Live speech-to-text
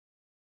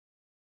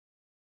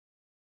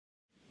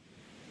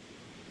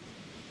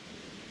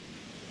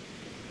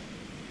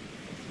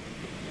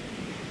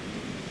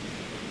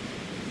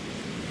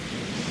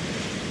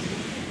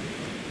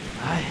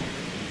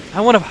I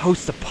want to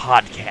host a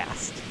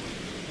podcast.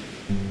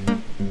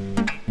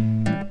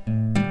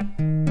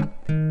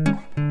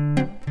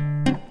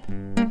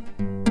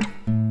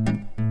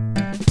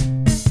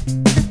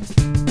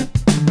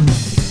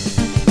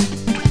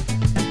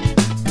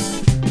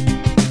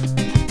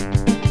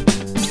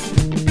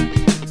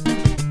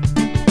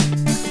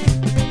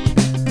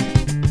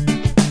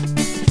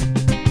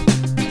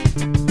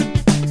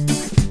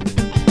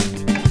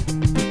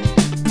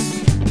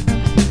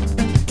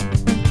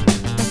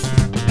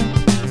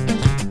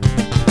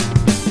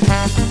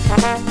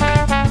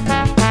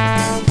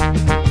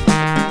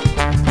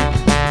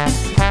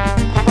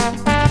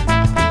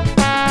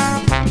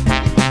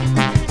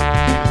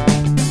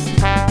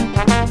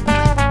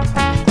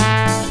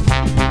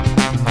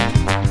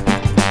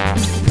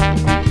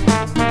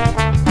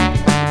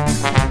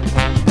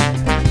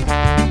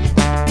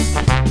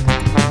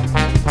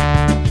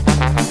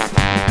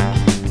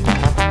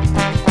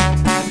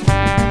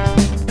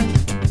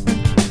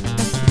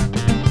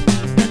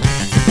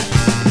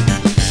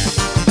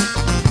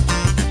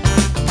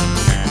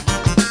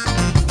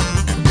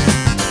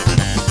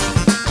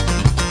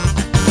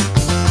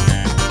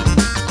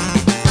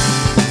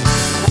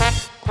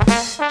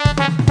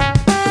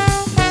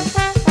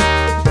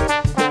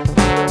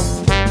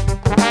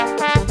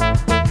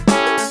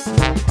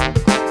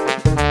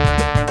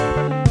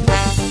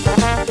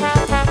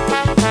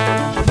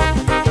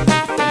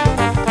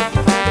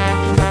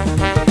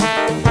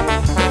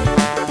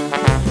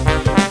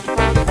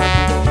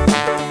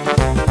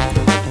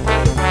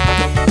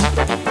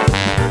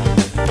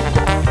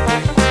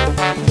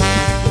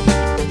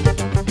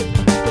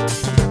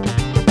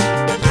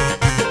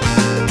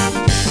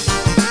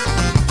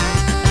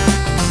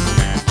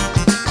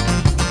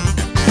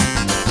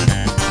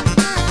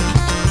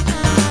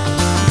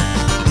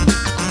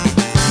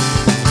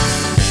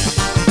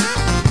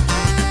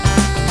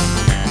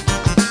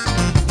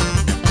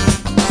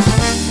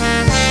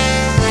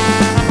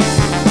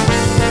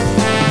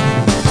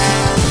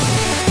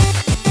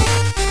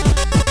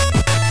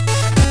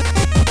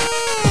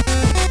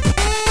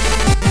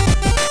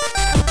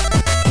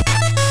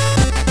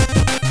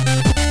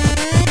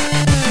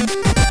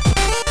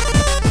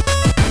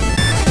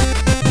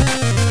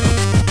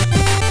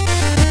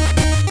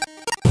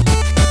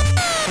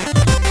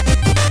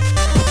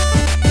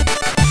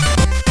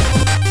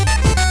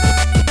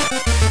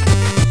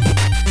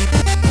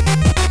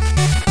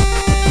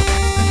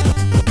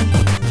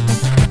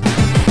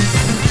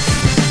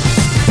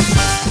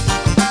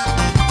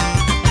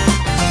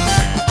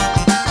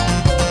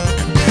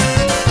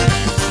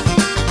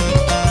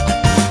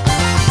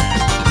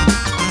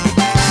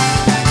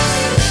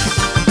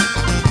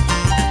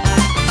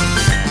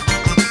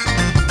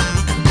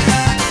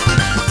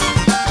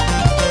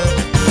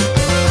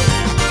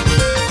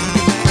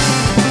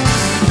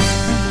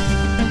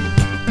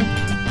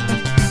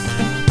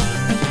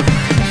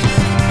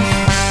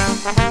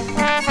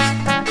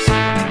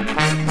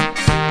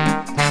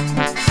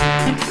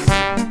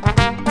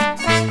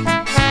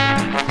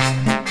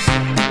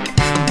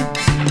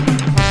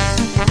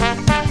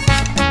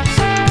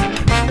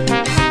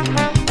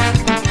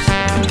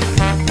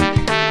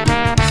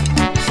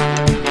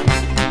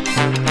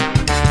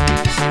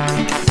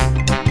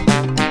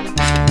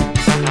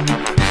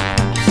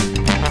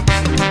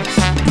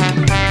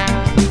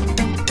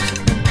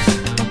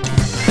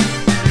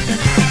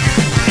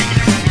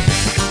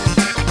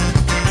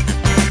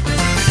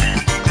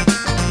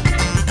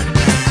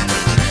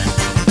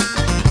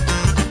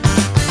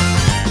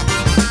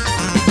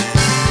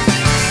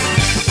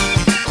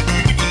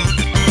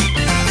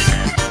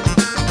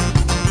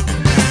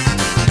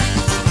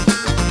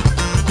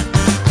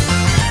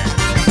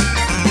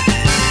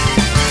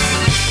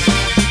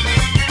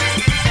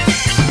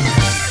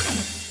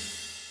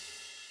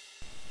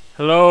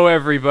 Hello,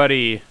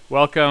 everybody.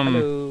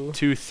 Welcome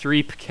to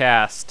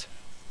Threepcast,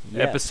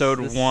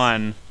 episode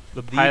 1,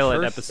 the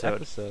pilot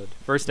episode.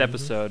 First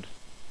episode.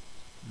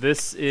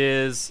 This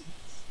is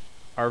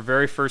our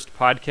very first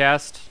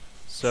podcast,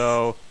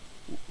 so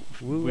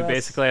we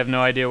basically have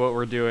no idea what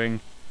we're doing,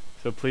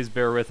 so please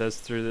bear with us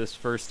through this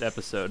first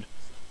episode.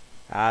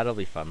 It'll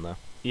be fun, though.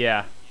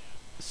 Yeah.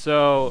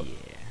 So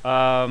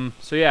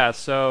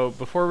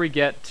before we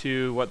get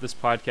to what this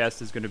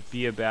podcast is going to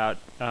be about,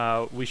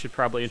 we should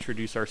probably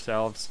introduce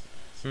ourselves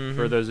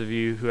for those of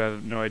you who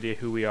have no idea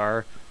who we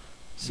are.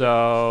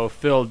 So,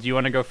 Phil, do you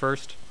want to go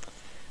first?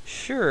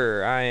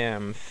 Sure, I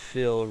am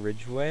Phil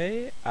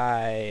Ridgway.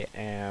 I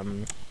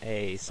am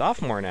a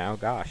sophomore now,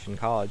 in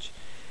college,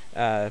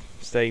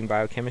 studying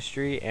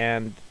biochemistry,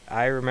 and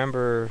I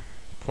remember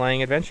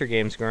playing adventure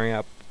games growing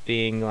up,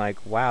 being like,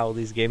 wow,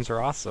 these games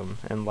are awesome,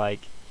 and like,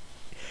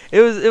 it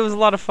was a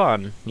lot of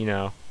fun, you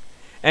know.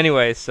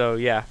 Anyway, so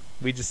yeah,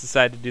 we just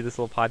decided to do this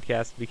little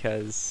podcast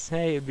because,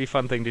 hey, it'd be a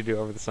fun thing to do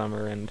over the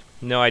summer, and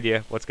no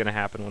idea what's going to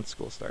happen once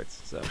school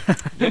starts. So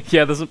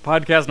yeah, this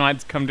podcast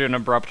might come to an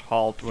abrupt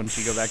halt once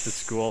you go back to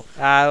school.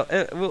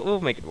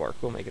 We'll make it work.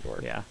 We'll make it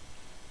work. Yeah.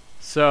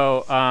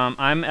 So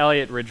I'm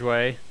Elliot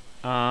Ridgway.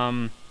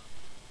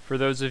 For For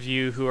those of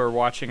you who are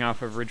watching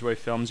off of Ridgeway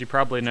Films, you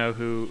probably know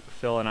who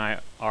Phil and I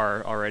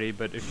are already,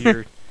 but if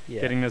you're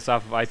getting this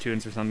off of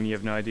iTunes or something, you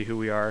have no idea who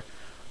we are.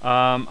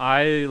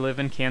 I live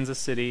in Kansas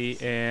City,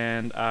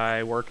 and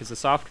I work as a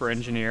software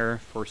engineer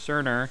for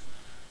Cerner,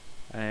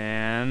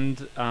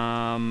 and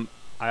I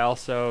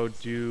also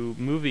do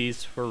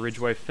movies for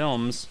Ridgeway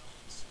Films,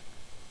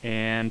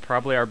 and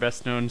probably our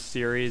best-known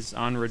series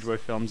on Ridgeway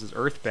Films is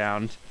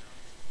Earthbound.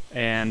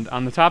 And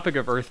on the topic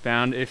of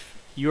Earthbound, if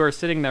you are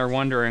sitting there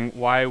wondering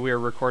why we're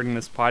recording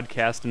this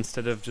podcast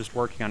instead of just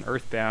working on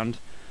Earthbound,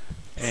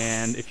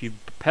 and if you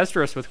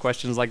pester us with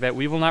questions like that,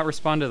 we will not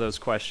respond to those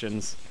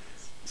questions.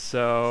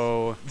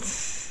 So,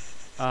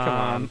 come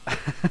on.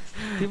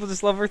 People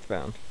just love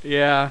Earthbound.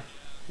 Yeah,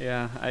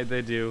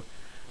 they do.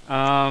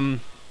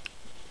 As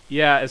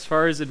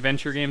far as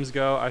adventure games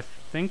go, I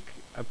think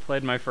I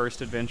played my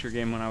first adventure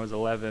game when I was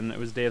 11. It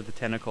was Day of the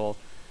Tentacle,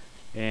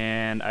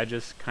 and I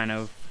just kind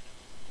of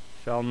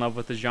fell in love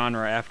with the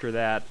genre after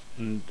that,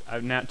 and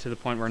I'm now to the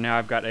point where now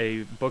I've got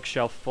a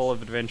bookshelf full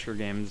of adventure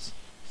games.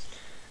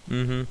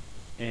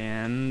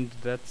 And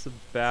that's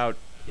about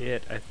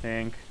it, I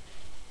think,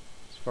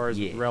 as far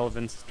as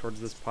relevance towards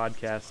this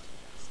podcast.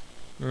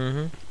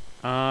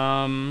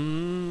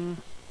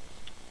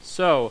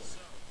 So,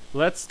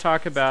 let's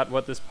talk about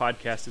what this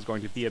podcast is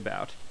going to be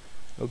about.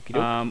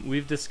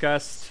 We've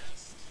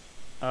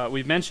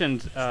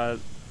mentioned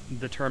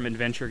the term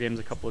adventure games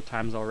a couple of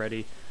times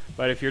already,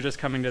 but if you're just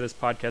coming to this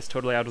podcast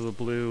totally out of the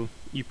blue,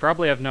 you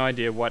probably have no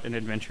idea what an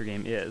adventure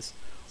game is.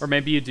 Or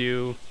maybe you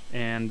do,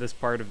 and this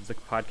part of the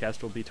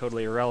podcast will be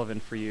totally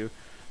irrelevant for you.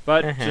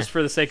 But just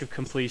for the sake of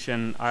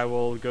completion, I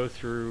will go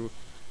through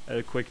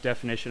a quick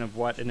definition of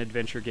what an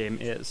adventure game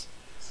is.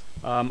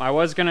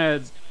 I've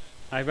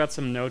got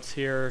some notes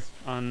here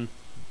on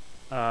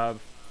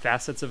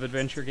facets of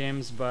adventure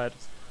games, but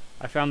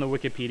I found the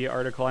Wikipedia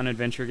article on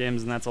adventure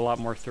games, and that's a lot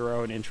more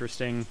thorough and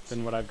interesting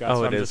than what I've got,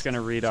 so I'm just going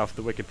to read off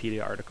the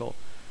Wikipedia article.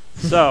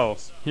 So,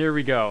 here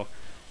we go.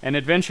 An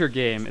adventure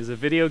game is a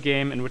video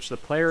game in which the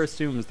player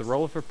assumes the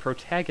role of a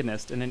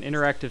protagonist in an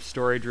interactive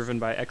story driven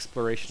by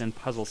exploration and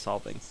puzzle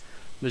solving.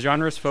 The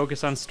genre's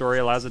focus on story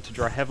allows it to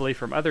draw heavily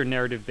from other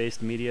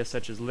narrative-based media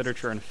such as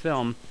literature and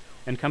film,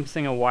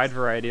 encompassing a wide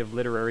variety of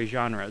literary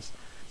genres.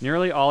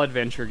 Nearly all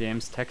adventure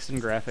games, text and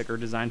graphic, are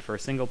designed for a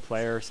single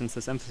player, since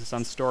this emphasis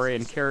on story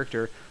and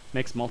character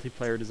makes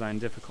multiplayer design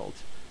difficult.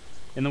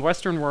 In the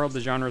Western world,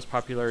 the genre's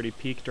popularity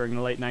peaked during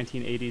the late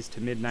 1980s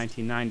to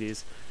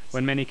mid-1990s,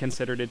 when many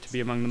considered it to be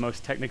among the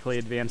most technically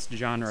advanced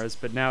genres,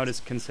 but now it is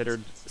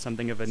considered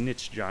something of a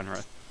niche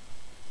genre.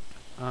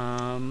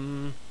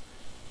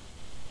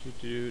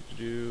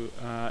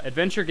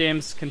 Adventure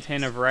games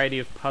contain a variety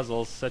of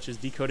puzzles, such as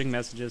decoding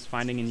messages,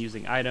 finding and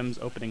using items,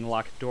 opening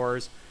locked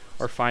doors,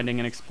 or finding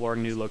and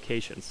exploring new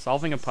locations.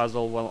 Solving a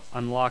puzzle will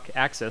unlock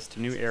access to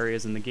new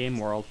areas in the game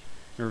world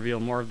and reveal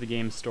more of the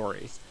game's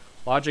story.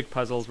 Logic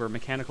puzzles, where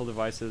mechanical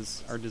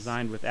devices are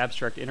designed with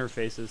abstract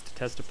interfaces to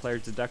test a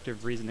player's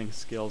deductive reasoning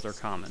skills, are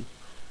common.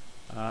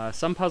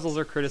 Some puzzles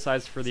are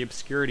criticized for the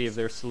obscurity of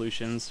their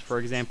solutions. For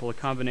example, a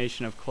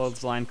combination of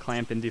clothesline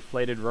clamp and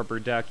deflated rubber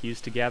duck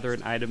used to gather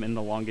an item in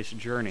The Longest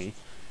Journey.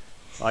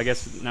 Well, I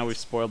guess now we've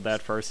spoiled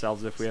that for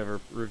ourselves if we ever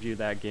review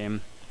that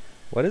game.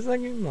 What is that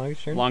game?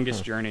 Longest Journey?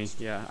 Longest Journey,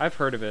 yeah. I've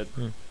heard of it.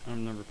 I've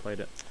never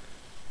played it.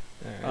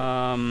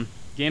 Right.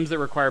 Games that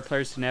require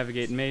players to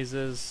navigate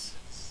mazes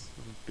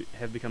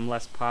have become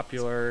less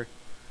popular.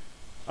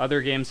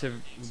 Other games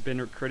have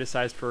been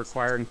criticized for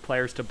requiring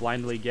players to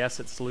blindly guess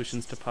at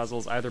solutions to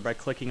puzzles, either by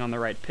clicking on the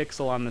right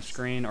pixel on the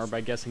screen or by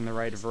guessing the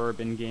right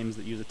verb in games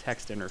that use a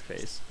text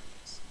interface.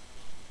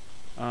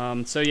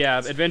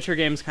 Adventure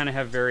games kind of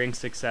have varying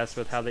success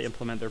with how they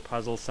implement their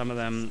puzzles. Some of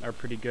them are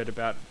pretty good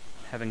about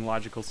having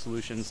logical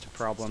solutions to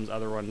problems.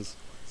 Other ones,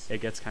 it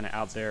gets kind of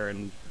out there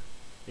and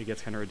it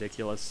gets kind of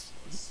ridiculous,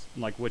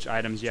 like which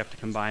items you have to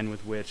combine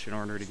with which in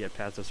order to get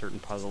past a certain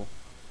puzzle.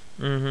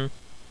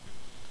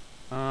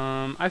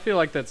 I feel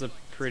like that's a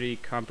pretty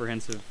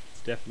comprehensive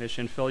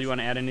definition. Phil, you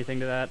want to add anything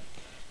to that?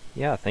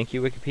 Yeah, thank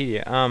you,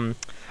 Wikipedia.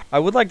 I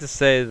would like to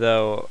say,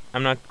 though,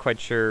 I'm not quite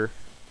sure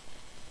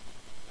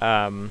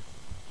how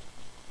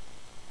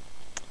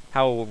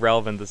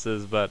relevant this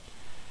is, but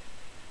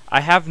I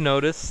have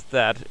noticed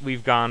that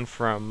we've gone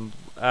from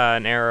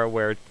an era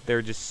where there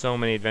are just so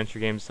many adventure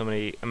games, so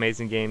many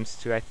amazing games,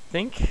 to I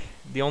think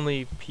the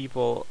only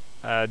people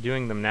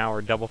doing them now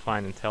are Double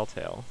Fine and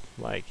Telltale.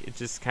 Like, it's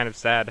just kind of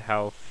sad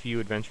how few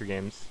adventure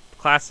games,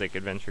 classic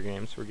adventure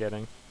games, we're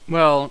getting.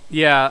 Well,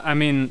 yeah, I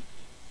mean,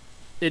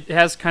 it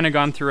has kind of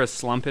gone through a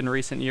slump in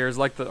recent years.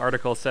 Like the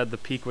article said, the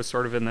peak was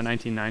sort of in the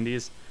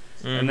 1990s,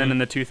 and then in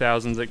the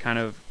 2000s it kind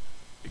of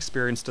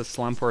experienced a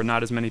slump where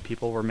not as many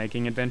people were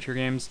making adventure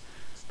games.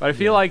 But I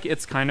feel like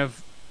it's kind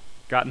of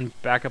gotten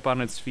back up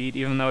on its feet,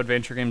 even though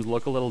adventure games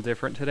look a little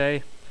different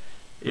today.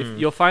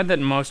 You'll find that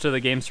most of the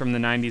games from the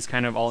 90s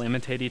kind of all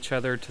imitate each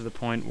other to the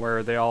point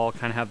where they all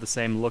kind of have the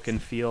same look and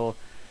feel,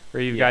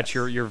 where you've got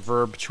your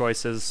verb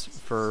choices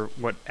for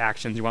what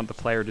actions you want the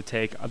player to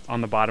take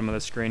on the bottom of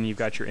the screen. You've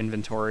got your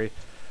inventory.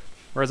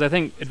 Whereas I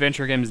think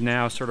adventure games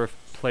now sort of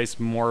place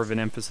more of an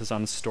emphasis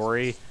on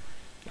story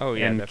and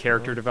definitely.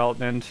 character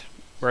development.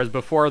 Whereas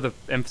before, the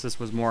emphasis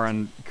was more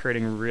on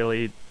creating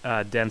really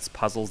dense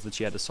puzzles that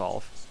you had to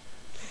solve.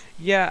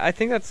 Yeah, I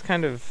think that's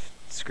kind of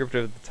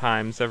descriptive of the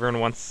times. Everyone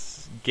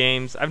wants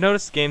games. I've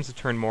noticed games have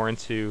turned more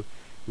into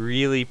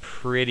really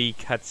pretty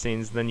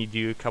cutscenes than you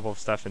do a couple of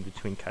stuff in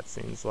between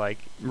cutscenes. Like,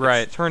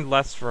 it's turned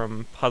less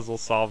from puzzle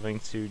solving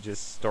to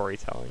just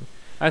storytelling.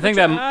 I think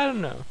that I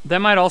don't know. That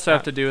might also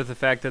have to do with the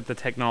fact that the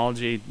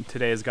technology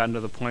today has gotten to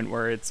the point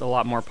where it's a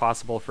lot more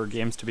possible for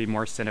games to be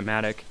more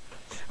cinematic.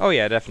 Oh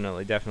yeah,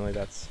 definitely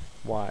that's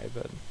why.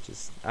 But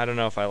just I don't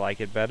know if I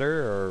like it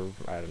better or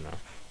I don't know.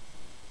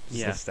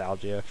 Just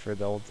nostalgia for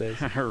the old days.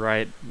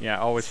 Right. Yeah,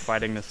 always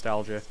fighting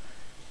nostalgia.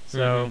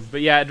 So,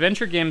 but yeah,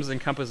 adventure games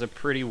encompass a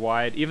pretty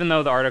wide. Even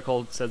though the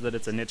article says that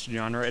it's a niche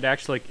genre, it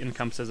actually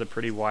encompasses a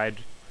pretty wide.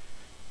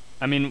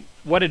 I mean,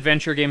 what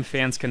adventure game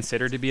fans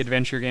consider to be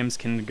adventure games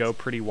can go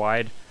pretty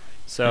wide.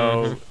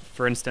 So,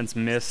 for instance,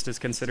 Myst is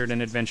considered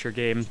an adventure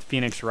game.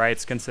 Phoenix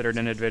Wright's considered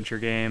an adventure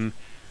game.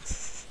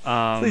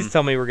 Please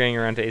tell me we're getting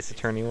around to Ace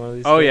Attorney one of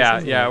these days. Oh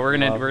yeah, we're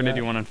gonna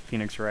do one on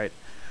Phoenix Wright.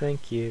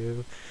 Thank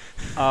you.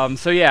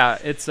 So yeah,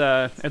 it's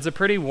a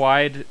pretty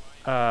wide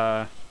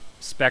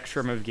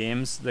spectrum of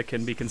games that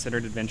can be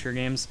considered adventure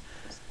games,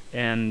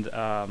 and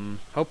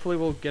hopefully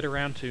we'll get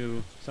around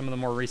to some of the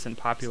more recent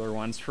popular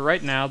ones. For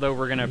right now, though,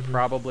 we're gonna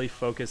probably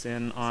focus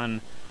in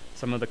on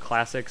some of the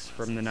classics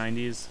from the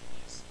 90s.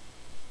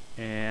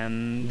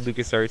 And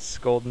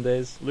LucasArts Golden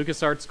Days.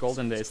 LucasArts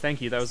Golden Days.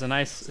 Thank you. That was a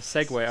nice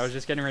segue. I was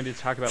just getting ready to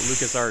talk about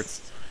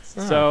LucasArts.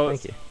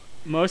 Thank you.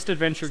 Most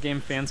adventure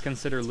game fans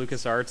consider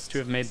LucasArts to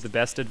have made the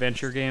best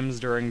adventure games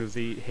during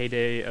the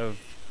heyday of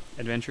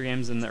adventure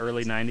games in the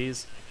early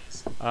 90s.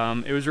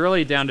 It was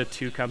really down to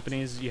two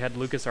companies. You had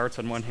LucasArts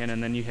on one hand,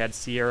 and then you had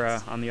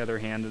Sierra on the other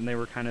hand, and they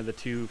were kind of the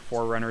two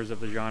forerunners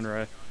of the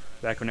genre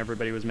back when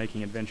everybody was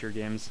making adventure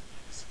games.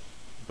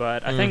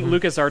 But I think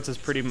LucasArts is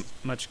pretty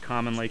much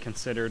commonly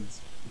considered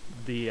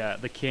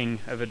the king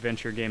of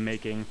adventure game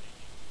making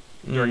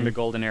during the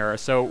golden era.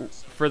 So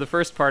for the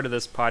first part of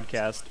this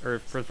podcast, or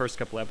for the first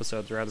couple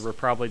episodes rather, we're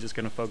probably just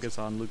going to focus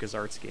on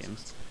LucasArts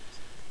games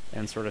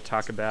and sort of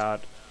talk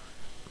about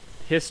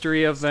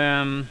history of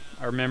them,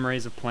 our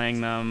memories of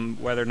playing them,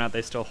 whether or not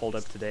they still hold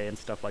up today, and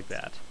stuff like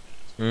that.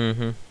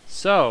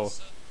 So,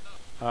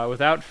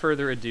 without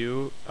further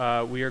ado,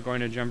 we are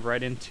going to jump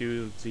right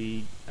into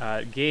the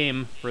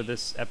game for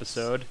this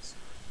episode,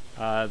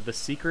 The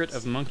Secret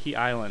of Monkey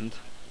Island.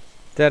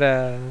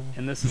 Ta-da!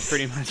 And this is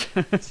pretty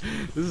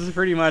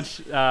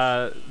much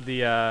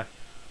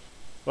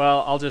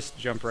well, I'll just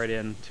jump right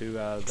into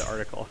the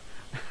article.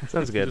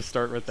 Sounds good. To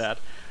start with that.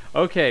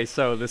 Okay,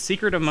 so The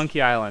Secret of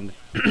Monkey Island.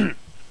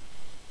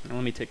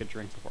 Let me take a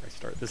drink before I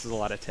start. This is a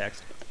lot of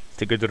text.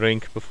 Take a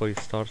drink before you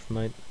start,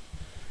 mate.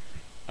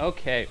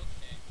 Okay.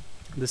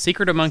 The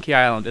Secret of Monkey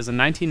Island is a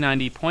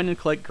 1990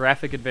 point-and-click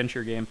graphic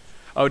adventure game.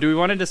 Oh, do we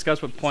want to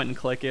discuss what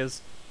point-and-click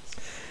is?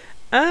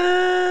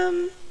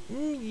 Well,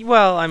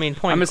 I mean,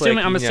 point-and-click.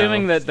 I'm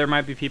assuming that there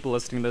might be people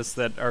listening to this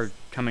that are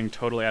coming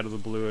totally out of the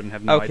blue and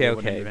have no idea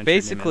what an adventure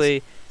Basically,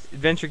 game is.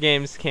 Adventure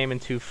games came in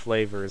two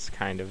flavors,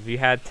 kind of. You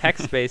had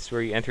text-based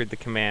where you entered the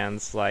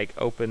commands, like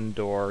open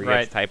door, you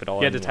had to type it all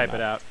in. You had to type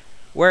it out.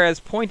 Whereas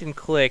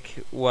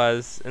point-and-click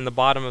was, in the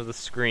bottom of the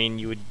screen,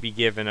 you would be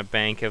given a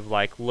bank of,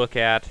 like, look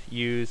at,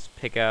 use,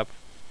 pick up,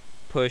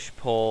 push,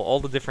 pull, all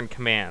the different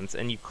commands.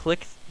 And you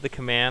click the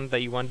command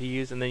that you wanted to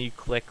use, and then you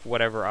click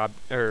whatever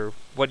or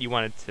what you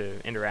wanted to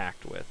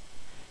interact with.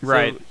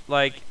 Right. So,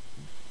 like,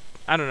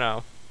 I don't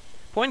know.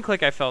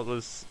 Point-and-click I felt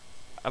was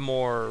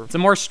it's a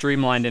more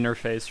streamlined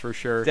interface for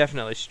sure.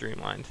 Definitely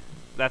streamlined.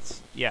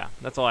 That's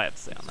all I have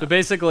to say on that. So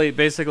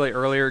basically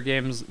earlier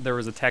games there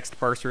was a text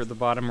parser at the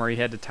bottom where you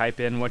had to type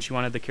in what you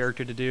wanted the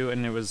character to do,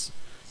 and there was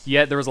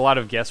a lot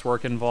of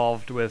guesswork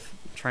involved with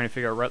trying to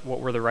figure out what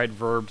were the right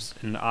verbs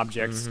and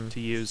objects to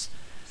use.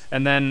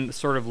 And then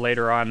sort of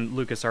later on,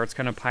 LucasArts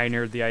kind of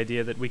pioneered the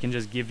idea that we can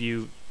just give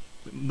you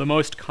the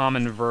most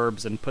common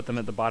verbs and put them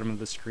at the bottom of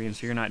the screen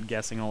so you're not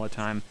guessing all the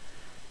time.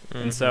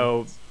 And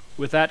so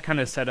with that kind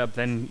of setup,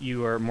 then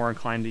you are more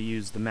inclined to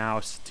use the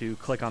mouse to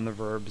click on the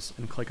verbs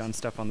and click on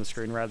stuff on the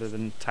screen rather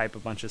than type a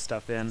bunch of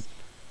stuff in.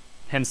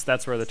 Hence,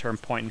 that's where the term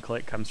point and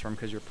click comes from,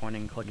 because you're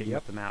pointing and clicking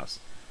with the mouse.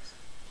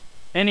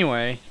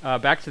 Anyway,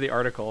 back to the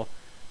article.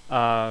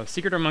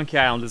 Secret of Monkey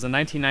Island is a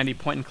 1990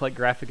 point-and-click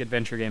graphic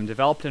adventure game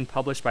developed and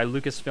published by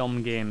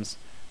Lucasfilm Games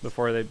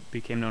before they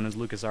became known as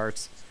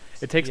LucasArts.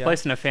 It takes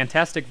place in a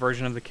fantastic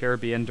version of the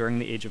Caribbean during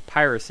the age of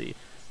piracy.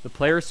 The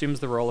player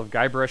assumes the role of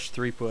Guybrush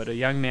Threepwood, a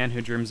young man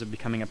who dreams of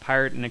becoming a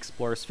pirate and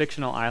explores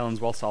fictional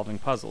islands while solving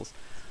puzzles.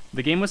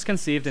 The game was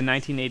conceived in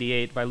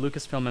 1988 by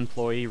Lucasfilm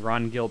employee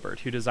Ron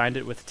Gilbert, who designed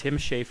it with Tim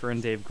Schafer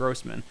and Dave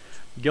Grossman.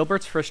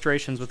 Gilbert's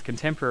frustrations with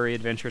contemporary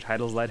adventure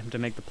titles led him to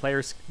make the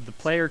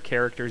player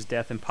character's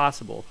death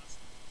impossible,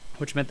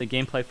 which meant the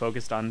gameplay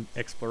focused on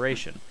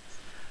exploration.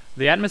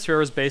 The atmosphere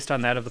was based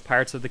on that of the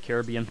Pirates of the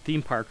Caribbean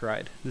theme park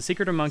ride. The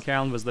Secret of Monkey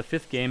Island was the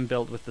fifth game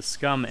built with the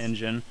SCUM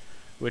engine,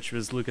 which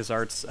was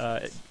LucasArts'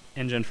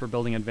 engine for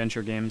building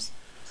adventure games,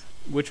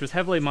 which was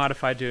heavily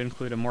modified to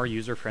include a more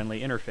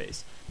user-friendly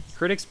interface.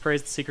 Critics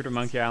praised The Secret of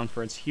Monkey Island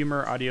for its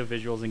humor, audio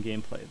visuals, and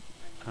gameplay.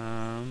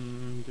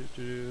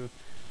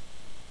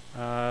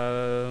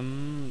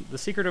 The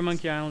Secret of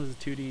Monkey Island is a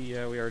 2D.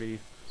 Yeah, we already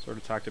sort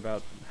of talked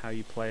about how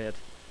you play it.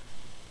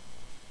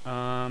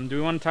 Do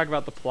we want to talk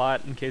about the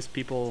plot in case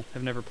people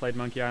have never played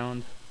Monkey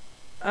Island?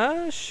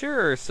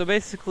 Sure. So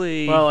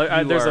basically,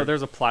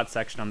 there's a plot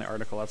section on the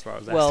article. That's what I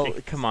was asking.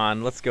 Well, come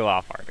on, let's go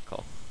off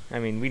article. I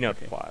mean, we know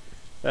the plot.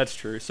 That's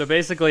true. So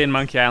basically, in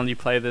Monkey Island, you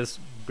play this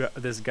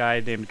guy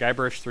named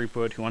Guybrush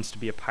Threepwood who wants to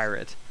be a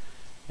pirate,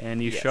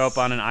 and you show up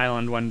on an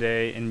island one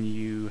day, and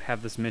you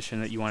have this mission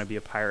that you want to be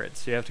a pirate.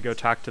 So you have to go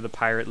talk to the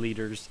pirate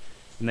leaders,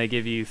 and they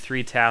give you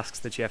 3 tasks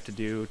that you have to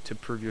do to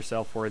prove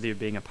yourself worthy of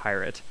being a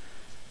pirate.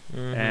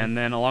 Mm-hmm. And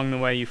then along the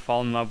way, you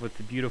fall in love with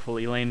the beautiful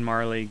Elaine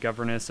Marley,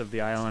 governess of the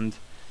island,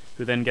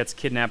 who then gets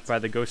kidnapped by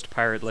the ghost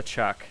pirate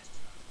LeChuck.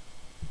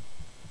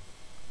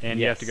 And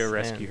you have to go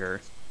rescue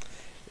her.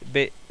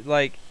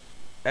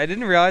 I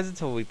didn't realize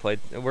until we played.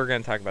 We're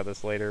going to talk about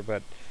this later,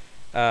 but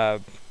I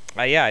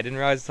didn't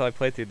realize until I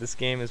played through. This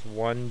game is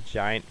one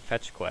giant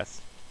fetch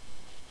quest,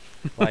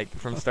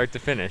 from start to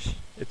finish.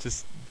 It's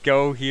just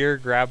go here,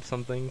 grab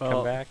something,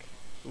 come back.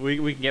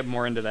 We can get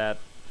more into that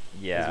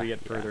as we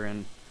get further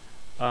in.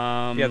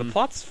 The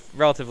plot's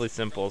relatively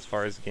simple as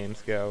far as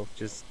games go.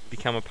 Just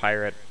become a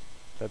pirate.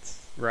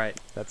 That's right.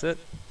 That's it.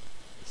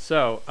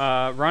 So,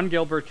 Ron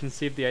Gilbert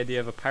conceived the idea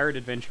of a pirate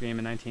adventure game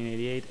in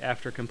 1988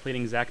 after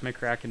completing Zack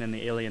McCracken and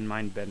the Alien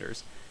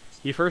Mindbenders.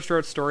 He first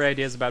wrote story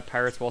ideas about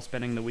pirates while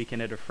spending the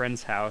weekend at a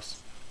friend's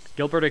house.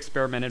 Gilbert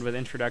experimented with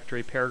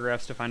introductory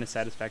paragraphs to find a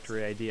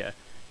satisfactory idea.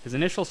 His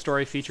initial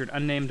story featured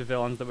unnamed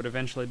villains that would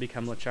eventually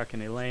become LeChuck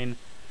and Elaine.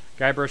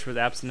 Guybrush was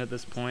absent at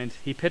this point.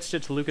 He pitched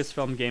it to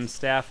Lucasfilm Games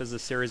staff as a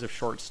series of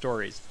short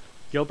stories.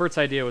 Gilbert's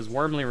idea was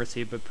warmly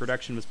received, but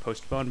production was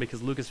postponed because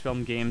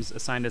Lucasfilm Games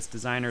assigned its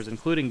designers,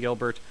 including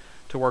Gilbert,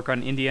 to work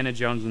on Indiana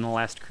Jones and the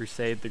Last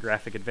Crusade, the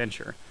graphic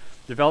adventure.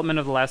 Development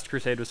of The Last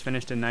Crusade was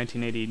finished in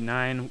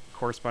 1989,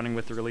 corresponding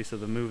with the release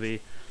of the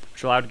movie,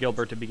 which allowed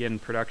Gilbert to begin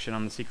production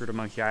on The Secret of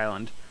Monkey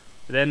Island,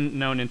 then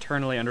known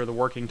internally under the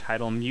working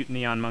title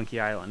Mutiny on Monkey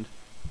Island.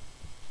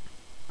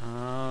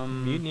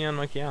 Mutiny on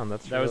Monkey Island,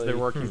 that was their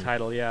working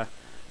title, yeah.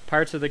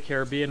 Pirates of the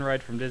Caribbean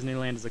ride from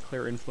Disneyland is a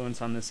clear influence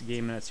on this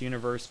game and its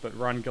universe, but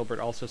Ron Gilbert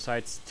also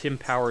cites Tim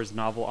Powers'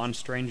 novel On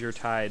Stranger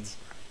Tides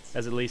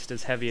as at least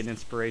as heavy an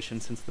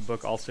inspiration, since the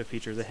book also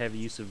features a heavy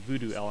use of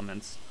voodoo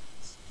elements.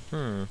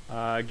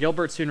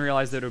 Gilbert soon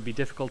realized that it would be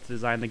difficult to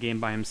design the game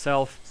by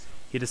himself.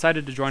 He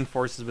decided to join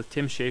forces with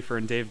Tim Schafer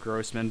and Dave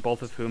Grossman,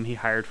 both of whom he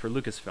hired for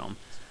Lucasfilm.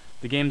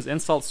 The game's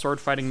insult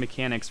sword-fighting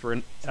mechanics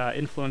were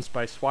influenced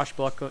by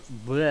swashbuckling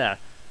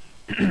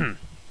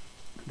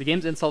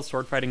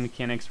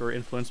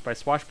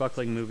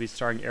movies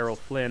starring Errol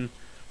Flynn,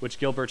 which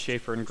Gilbert,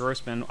 Schafer, and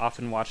Grossman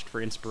often watched for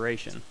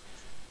inspiration.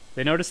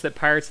 They noticed that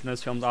pirates in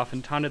those films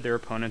often taunted their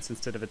opponents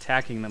instead of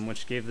attacking them,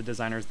 which gave the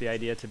designers the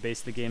idea to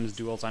base the game's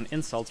duels on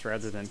insults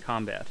rather than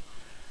combat.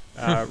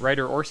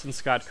 Writer Orson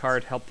Scott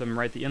Card helped them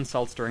write the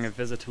insults during a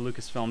visit to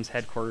Lucasfilm's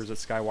headquarters at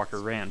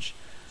Skywalker Ranch.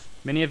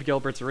 Many of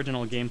Gilbert's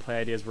original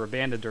gameplay ideas were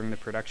abandoned during the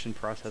production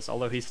process,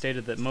 although he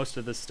stated that most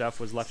of this stuff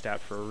was left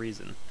out for a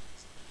reason.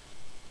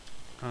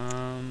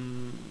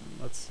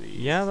 Let's see.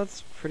 Yeah,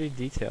 that's pretty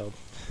detailed.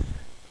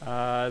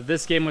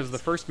 This game was the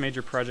first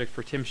major project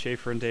for Tim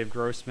Schafer and Dave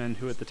Grossman,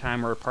 who at the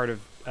time were a part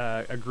of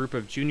a group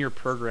of junior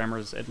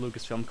programmers at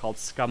Lucasfilm called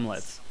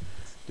Scumlets,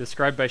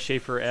 described by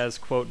Schafer as,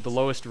 quote, the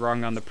lowest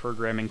rung on the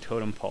programming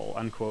totem pole,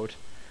 unquote.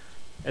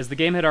 As the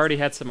game had already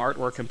had some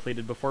artwork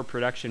completed before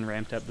production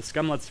ramped up, the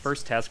Scumlets'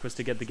 first task was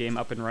to get the game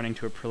up and running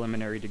to a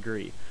preliminary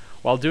degree.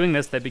 While doing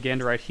this, they began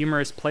to write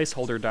humorous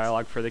placeholder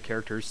dialogue for the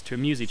characters to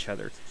amuse each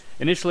other.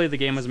 Initially, the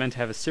game was meant to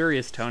have a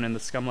serious tone, and the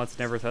Scumlets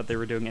never thought they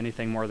were doing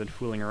anything more than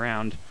fooling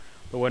around.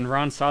 But when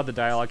Ron saw the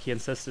dialogue, he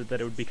insisted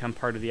that it would become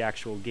part of the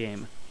actual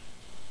game.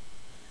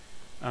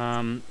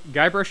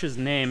 Guybrush's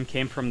name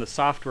came from the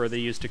software they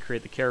used to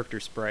create the character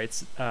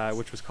sprites,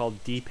 which was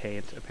called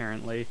DPaint,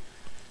 apparently.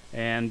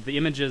 And the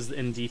images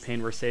in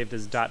DPaint were saved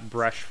as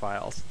 .brush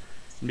files.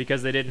 And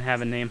because they didn't have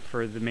a name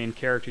for the main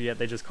character yet,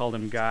 they just called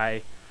him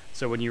Guy.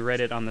 So when you read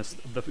it on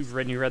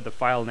when you read the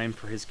file name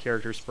for his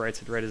character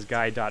sprites, it read as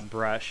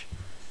Guy.brush.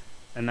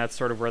 And that's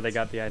sort of where they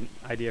got the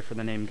idea for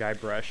the name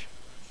Guybrush.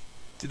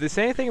 Did they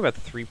say anything about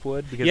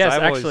Threepwood? Because yes,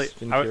 I've actually, always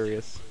been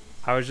curious.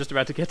 I was just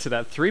about to get to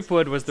that.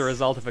 Threepwood was the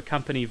result of a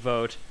company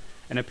vote,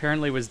 and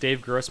apparently was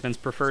Dave Grossman's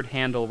preferred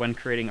handle when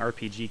creating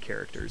RPG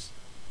characters.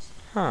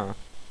 Huh.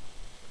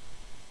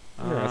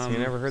 Interesting, I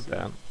never heard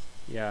that.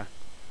 Yeah.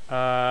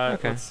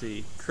 Let's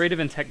see. Creative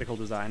and technical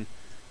design.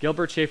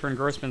 Gilbert, Schafer, and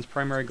Grossman's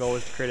primary goal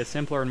was to create a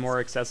simpler and more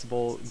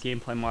accessible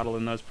gameplay model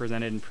than those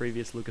presented in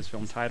previous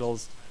Lucasfilm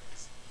titles.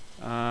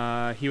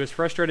 He was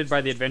frustrated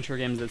by the adventure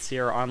games that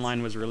Sierra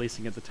Online was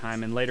releasing at the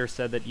time, and later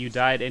said that you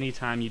died any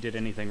time you did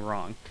anything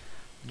wrong.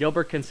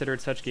 Gilbert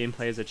considered such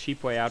gameplay as a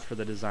cheap way out for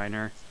the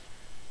designer.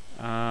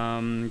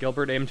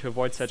 Gilbert aimed to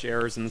avoid such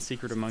errors in The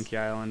Secret of Monkey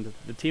Island.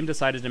 The team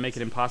decided to make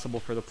it impossible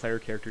for the player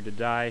character to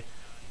die,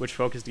 which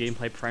focused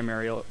gameplay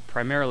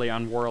primarily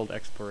on world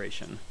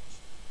exploration.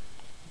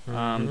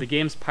 The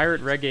game's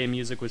pirate reggae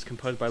music was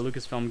composed by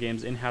Lucasfilm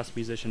Games in-house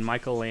musician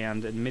Michael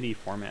Land in MIDI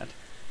format.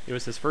 It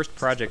was his first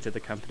project at the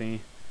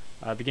company.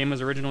 The game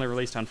was originally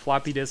released on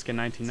floppy disk in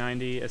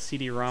 1990. A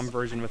CD-ROM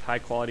version with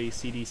high-quality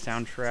CD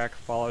soundtrack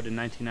followed in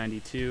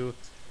 1992.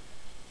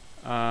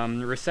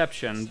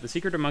 Reception. The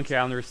Secret of Monkey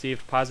Island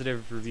received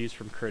positive reviews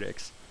from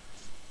critics.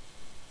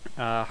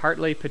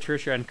 Hartley,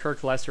 Patricia, and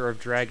Kirk Lesser of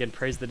Dragon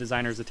praised the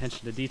designer's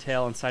attention to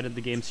detail and cited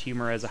the game's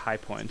humor as a high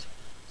point.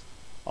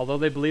 Although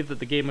they believed that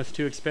the game was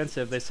too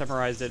expensive, they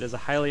summarized it as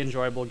a highly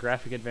enjoyable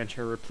graphic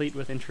adventure replete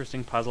with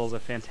interesting puzzles, a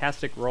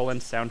fantastic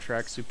Roland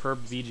soundtrack,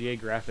 superb VGA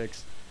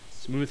graphics,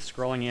 smooth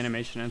scrolling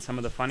animation, and some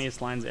of the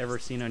funniest lines ever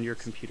seen on your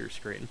computer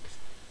screen.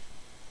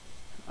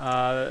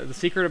 The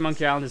Secret of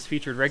Monkey Island is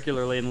featured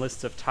regularly in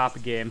lists of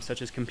top games,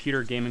 such as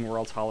Computer Gaming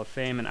World's Hall of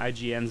Fame and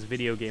IGN's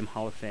Video Game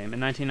Hall of Fame. In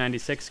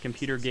 1996,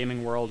 Computer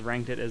Gaming World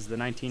ranked it as the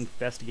 19th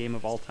best game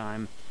of all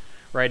time,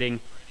 writing,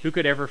 Who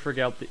could ever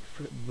forget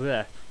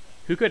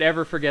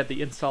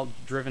the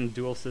insult-driven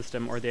duel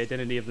system or the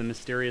identity of the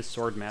mysterious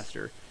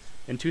Swordmaster?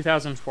 In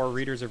 2004,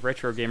 readers of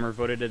Retro Gamer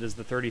voted it as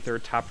the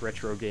 33rd top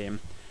retro game.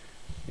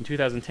 In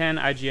 2010,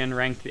 IGN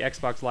ranked the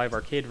Xbox Live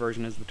Arcade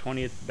version as the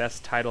 20th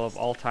best title of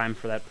all time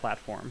for that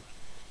platform.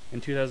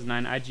 In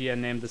 2009, IGN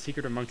named The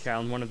Secret of Monkey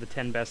Island one of the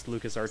 10 best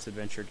LucasArts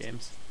adventure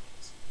games.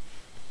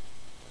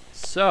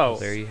 So,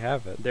 there you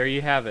have it.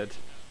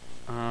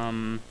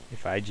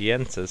 If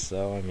IGN says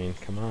so, I mean,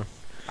 come on.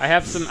 I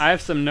have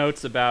some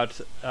notes about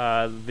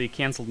the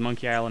canceled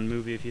Monkey Island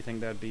movie. If you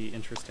think that'd be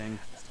interesting.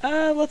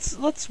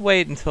 Let's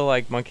wait until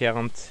like Monkey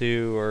Island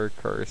 2 or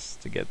Curse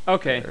to get.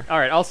 Okay, there. all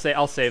right. I'll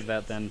save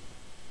that then.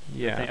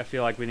 Yeah, I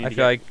feel like we need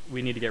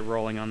to get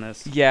rolling on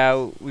this.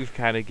 Yeah, we've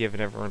kind of given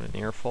everyone an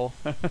earful.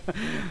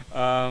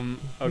 Okay.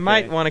 You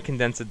might want to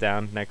condense it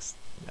down next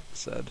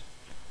episode.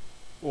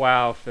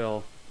 Wow,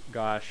 Phil.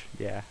 Gosh.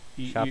 Yeah.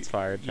 Shots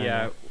fired.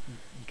 Yeah.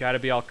 Got to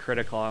be all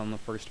critical on the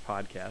first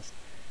podcast.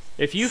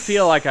 If you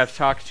feel like I've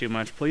talked too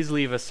much, please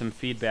leave us some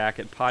feedback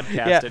at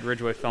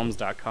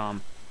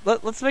podcast@ridgewayfilms.com.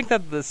 Let's make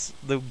that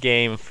the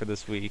game for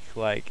this week.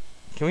 Like,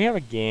 can we have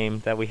a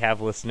game that we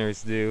have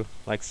listeners do,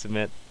 like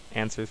submit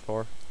answers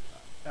for?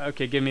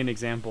 Okay, give me an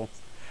example.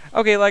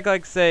 Okay,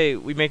 like say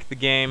we make the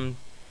game.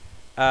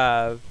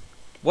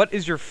 What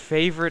is your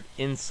favorite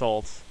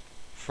insult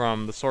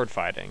from the sword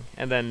fighting?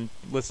 And then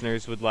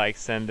listeners would like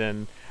send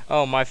in.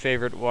 Oh, my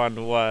favorite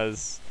one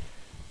was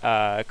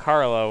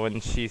Carlo when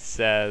she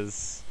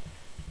says,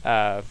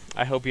 "I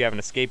hope you have an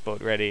escape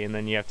boat ready," and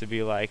then you have to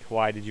be like,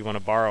 "Why did you want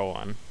to borrow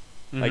one?"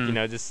 Mm-hmm.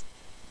 Like, just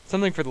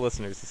something for the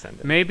listeners to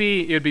send in.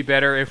 Maybe it would be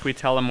better if we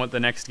tell them what the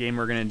next game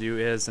we're going to do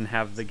is and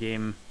have the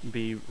game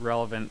be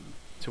relevant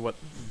to what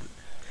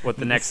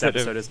the next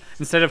episode is,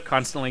 instead of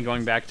constantly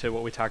going back to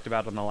what we talked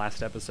about on the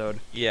last episode.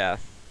 Yeah,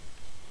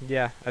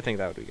 I think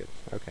that would be good.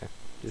 Okay,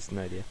 just an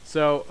idea.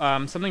 So,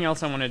 something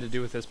else I wanted to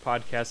do with this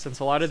podcast, since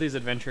a lot of these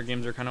adventure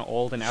games are kind of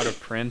old and out of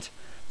print,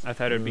 I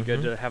thought it would be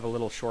good to have a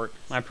little short...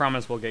 I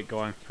promise we'll get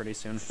going pretty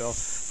soon, Phil.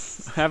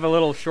 Have a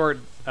little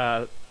short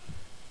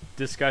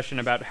discussion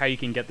about how you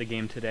can get the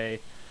game today.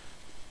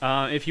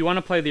 If you want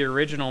to play the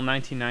original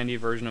 1990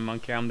 version of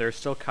Monkey Island, there are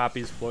still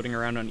copies floating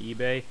around on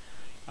eBay.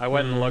 I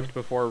went and looked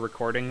before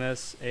recording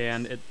this,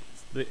 and it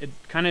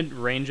kind of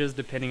ranges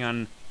depending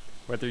on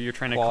whether you're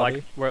trying to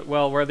collect...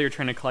 whether you're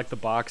trying to collect the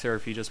box or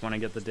if you just want to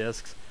get the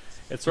discs.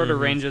 It sort of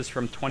ranges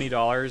from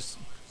 $20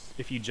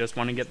 if you just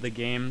want to get the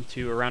game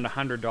to around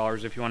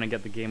 $100 if you want to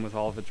get the game with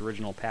all of its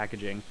original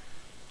packaging.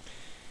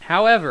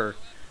 However,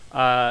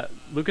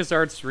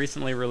 LucasArts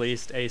recently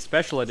released a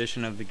special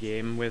edition of the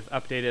game with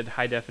updated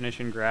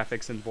high-definition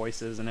graphics and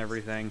voices and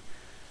everything.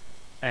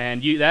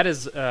 And that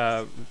is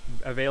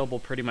available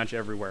pretty much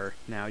everywhere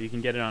now. You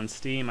can get it on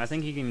Steam. I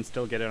think you can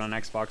still get it on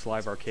Xbox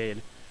Live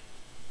Arcade.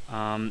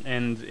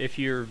 And if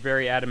you're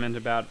very adamant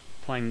about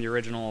playing the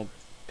original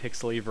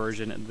pixely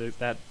version,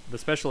 the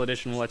special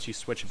edition will let you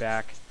switch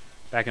back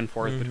and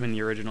forth between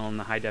the original and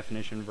the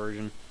high-definition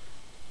version.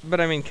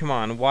 But I mean, come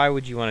on. Why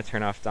would you want to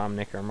turn off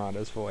Dominic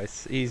Armato's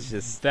voice? He's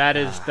just... That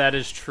is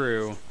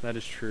true. That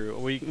is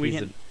true.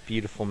 He's a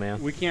beautiful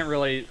man. We can't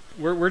really...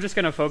 We're just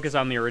going to focus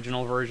on the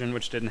original version,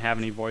 which didn't have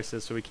any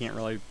voices, so we can't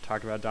really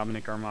talk about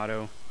Dominic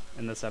Armato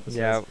in this episode.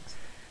 Yeah.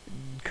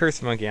 Curse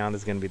of Monkey Island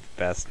is going to be the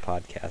best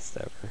podcast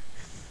ever.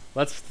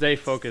 Let's stay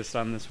focused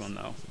on this one,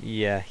 though.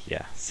 Yeah.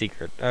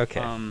 Secret.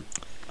 Okay.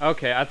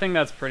 Okay, I think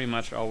that's pretty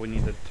much all we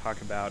need to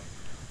talk about.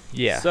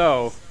 Yeah.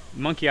 So,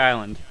 Monkey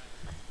Island.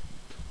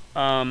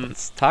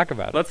 Let's talk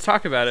about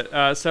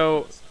it.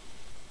 So,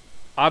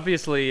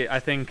 obviously, I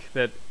think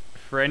that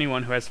for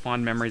anyone who has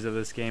fond memories of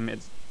this game,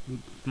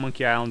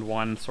 Monkey Island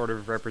 1 sort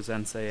of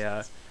represents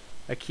a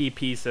key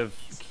piece of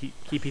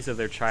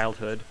their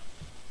childhood.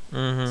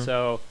 Mm-hmm.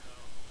 So,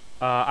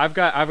 I've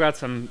got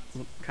some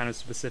kind of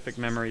specific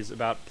memories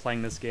about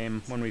playing this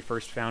game when we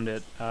first found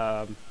it.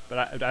 But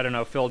I don't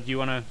know, Phil, do you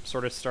want to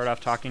sort of start off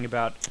talking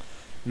about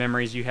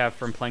memories you have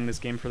from playing this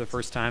game for the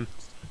first time?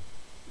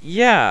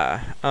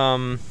 Yeah.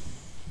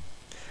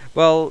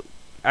 Well,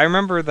 I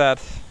remember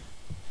that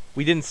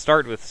we didn't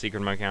start with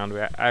Secret Monkey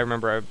Island. I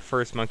remember our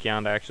first Monkey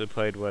Island I actually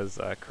played was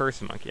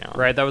Curse of Monkey Island.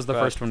 Right, that was the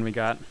first one we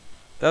got.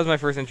 That was my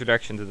first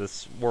introduction to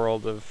this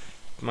world of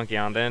Monkey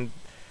Island. And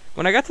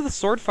when I got to the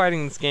sword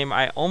fighting in this game,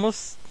 I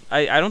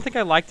don't think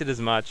I liked it as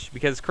much,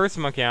 because Curse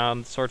of Monkey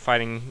Island, sword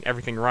fighting,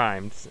 everything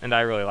rhymed, and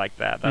I really liked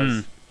that.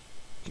 That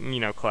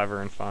was,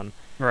 clever and fun.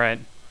 Right.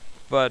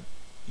 But,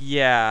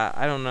 yeah,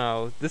 I don't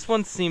know. This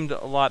one seemed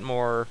a lot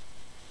more...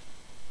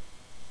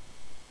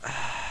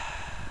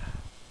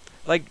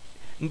 like,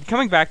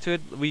 coming back to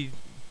it,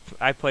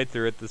 I played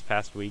through it this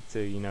past week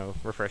to,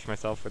 refresh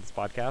myself for this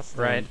podcast.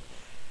 Right.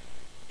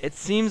 It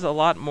seems a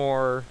lot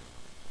more...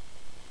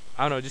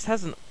 I don't know, it just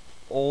has an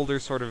older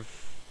sort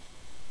of...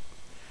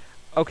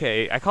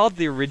 Okay, I call it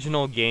the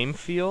original game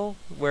feel,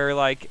 where,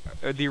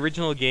 the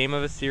original game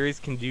of a series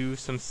can do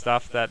some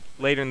stuff that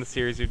later in the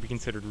series would be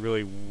considered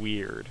really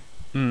weird.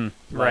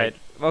 Right.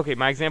 Okay,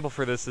 my example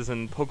for this is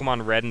in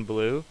Pokemon Red and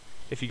Blue.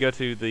 If you go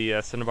to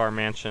the Cinnabar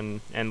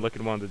Mansion and look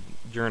at one of the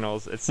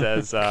journals, it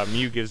says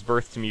Mew gives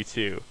birth to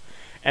Mewtwo.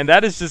 And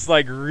that is just,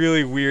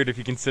 really weird if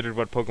you consider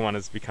what Pokemon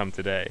has become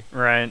today.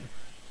 Right.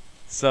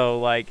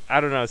 So, I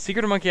don't know.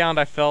 Secret of Monkey Island,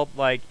 I felt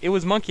like... It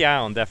was Monkey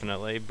Island,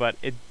 definitely, but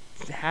it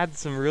had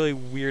some really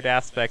weird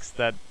aspects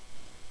that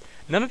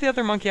none of the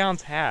other Monkey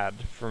Islands had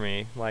for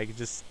me. It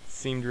just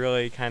seemed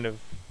really kind of...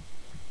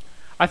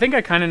 I think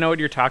I kind of know what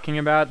you're talking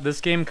about. This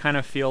game kind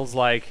of feels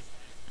like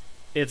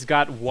it's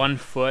got one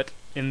foot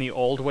in the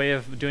old way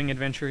of doing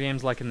adventure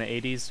games, like in the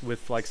 80s,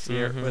 with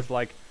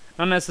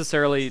not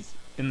necessarily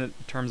in the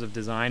terms of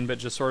design, but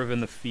just sort of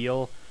in the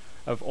feel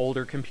of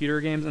older computer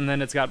games, and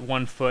then it's got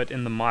one foot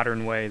in the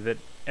modern way that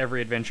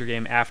every adventure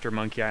game after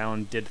Monkey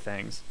Island did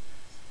things.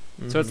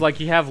 So it's like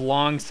you have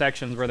long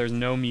sections where there's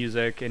no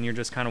music and you're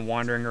just kind of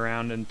wandering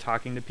around and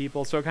talking to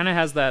people. So it kind of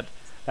has that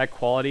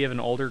quality of an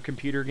older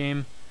computer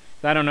game.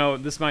 I don't know,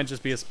 this might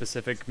just be a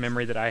specific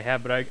memory that I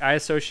have, but I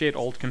associate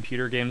old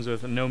computer games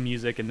with no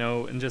music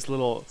and just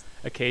little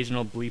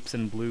occasional bleeps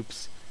and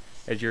bloops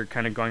as you're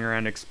kind of going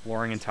around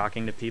exploring and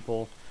talking to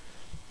people.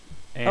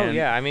 And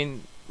I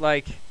mean,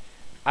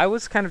 I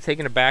was kind of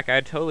taken aback. I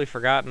had totally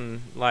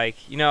forgotten, I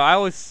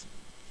always...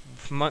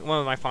 one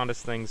of my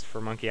fondest things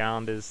for Monkey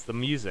Island is the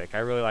music. I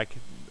really like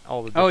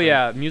all the different... Oh,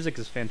 yeah, music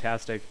is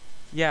fantastic.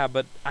 Yeah,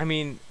 but, I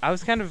mean, I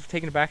was kind of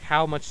taken aback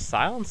how much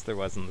silence there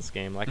was in this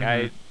game.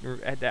 I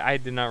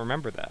did not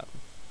remember that.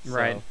 So.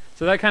 Right.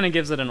 So that kind of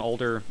gives it an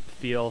older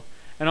feel.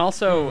 And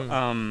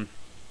also,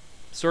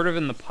 sort of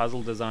in the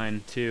puzzle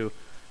design, too.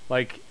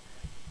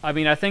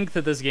 I think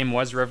that this game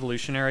was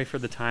revolutionary for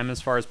the time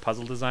as far as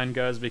puzzle design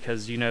goes,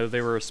 because,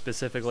 they were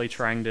specifically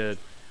trying to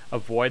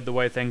avoid the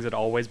way things had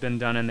always been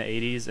done in the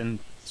 80s and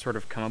sort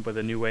of come up with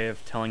a new way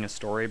of telling a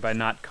story by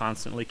not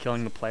constantly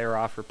killing the player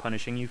off or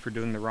punishing you for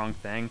doing the wrong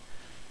thing.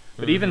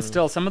 But even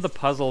still, some of the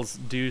puzzles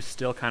do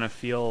still kind of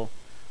feel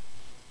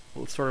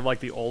sort of like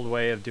the old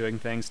way of doing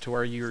things, to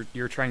where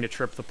you're trying to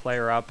trip the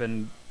player up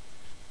and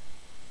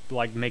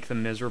make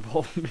them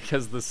miserable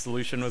because the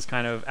solution was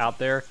kind of out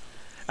there.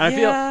 And I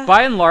feel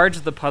by and large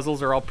the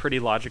puzzles are all pretty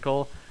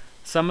logical.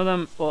 Some of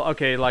them,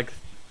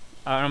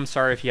 I'm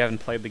sorry if you haven't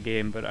played the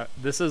game, but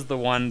this is the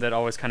one that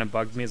always kind of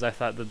bugged me, as I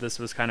thought that this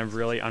was kind of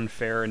really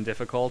unfair and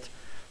difficult.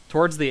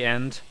 Towards the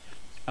end,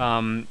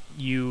 there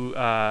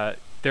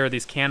are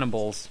these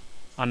cannibals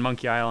on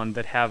Monkey Island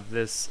that have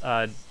this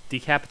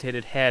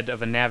decapitated head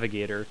of a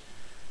navigator,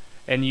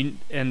 and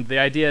the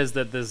idea is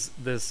that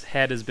this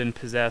head has been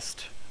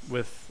possessed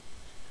with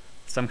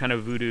some kind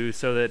of voodoo,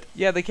 so that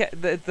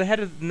the head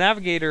of the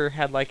navigator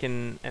had I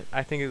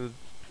think it was,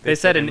 they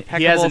said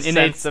he has an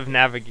innate sense of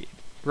navigate.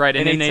 Right,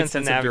 an innate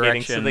sense of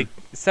direction. So they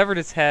severed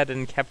his head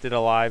and kept it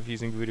alive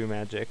using voodoo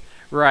magic.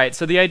 Right,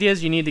 so the idea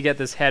is you need to get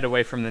this head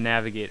away from the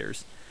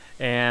navigators.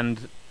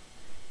 And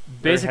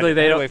basically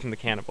they away from the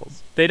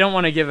cannibals. They don't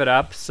want to give it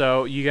up,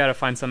 so you got to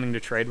find something to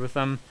trade with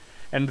them.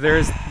 And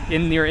there's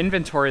in your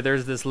inventory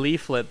there's this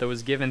leaflet that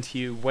was given to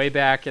you way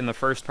back in the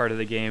first part of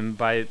the game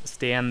by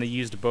Stan the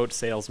used boat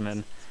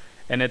salesman.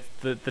 And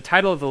the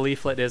title of the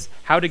leaflet is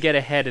How to Get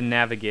Ahead in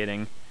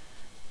Navigating.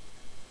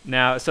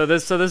 Now, so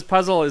this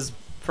puzzle is,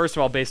 first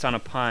of all, based on a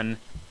pun.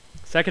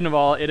 Second of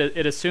all,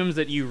 it assumes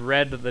that you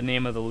read the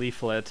name of the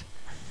leaflet.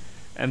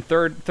 And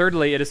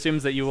thirdly, it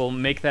assumes that you will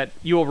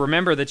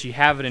remember that you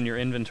have it in your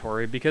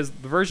inventory, because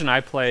the version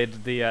I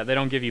played, they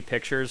don't give you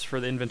pictures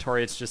for the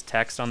inventory, it's just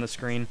text on the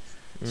screen.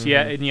 So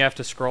and you have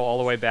to scroll all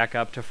the way back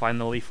up to find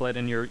the leaflet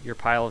in your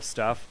pile of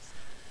stuff.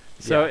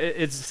 So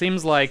it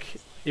seems like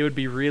it would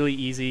be really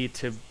easy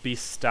to be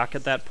stuck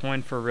at that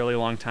point for a really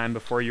long time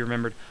before you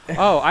remembered,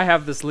 oh, I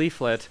have this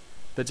leaflet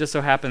that just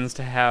so happens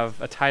to have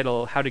a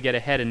title, How to Get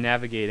Ahead in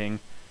Navigating.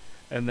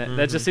 And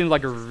that just seemed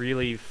like a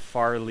really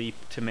far leap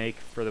to make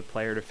for the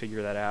player to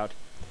figure that out.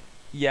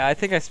 Yeah, I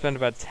think I spent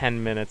about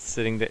 10 minutes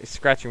sitting there,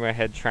 scratching my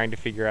head trying to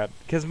figure out...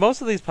 Because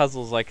most of these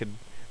puzzles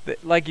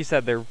like you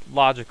said, they're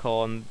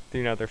logical and,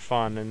 they're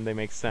fun and they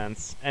make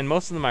sense. And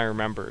most of them I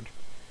remembered.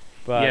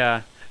 But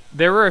yeah.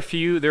 There were a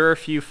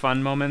few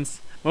fun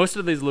moments. Most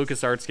of these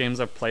LucasArts games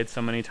I've played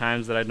so many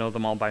times that I know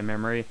them all by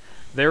memory.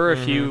 There were a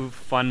few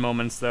fun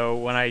moments though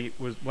when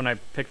I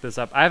picked this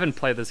up. I haven't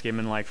played this game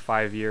in like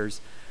 5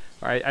 years.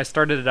 I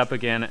started it up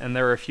again, and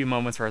there were a few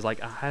moments where I was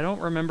like, I don't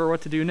remember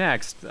what to do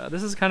next.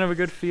 This is kind of a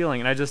good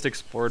feeling, and I just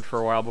explored for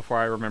a while before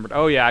I remembered.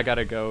 Oh yeah, I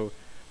gotta go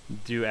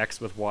do X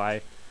with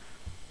Y.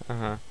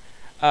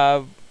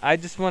 I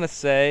just want to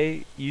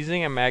say,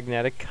 using a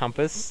magnetic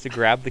compass to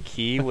grab the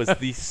key was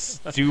the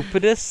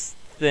stupidest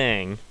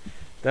thing.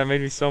 That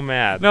made me so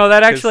mad. No,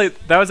 that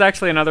was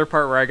actually another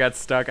part where I got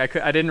stuck. I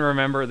didn't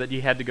remember that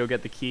you had to go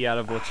get the key out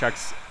of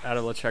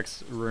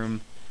LeChuck's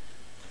room.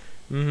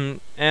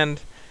 And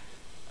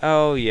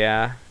oh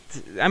yeah,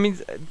 I mean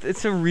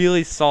it's a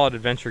really solid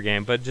adventure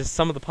game, but just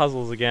some of the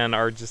puzzles again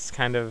are just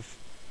kind of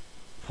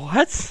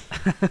what?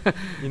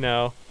 You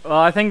know. Well,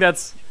 I think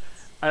that's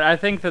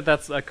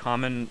a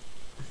common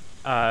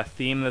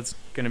theme that's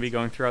going to be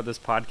going throughout this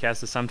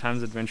podcast. Is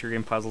sometimes adventure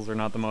game puzzles are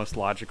not the most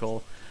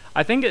logical.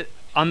 I think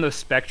on the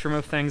spectrum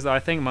of things, though, I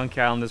think Monkey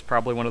Island is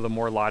probably one of the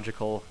more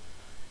logical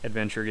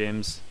adventure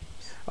games.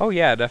 Oh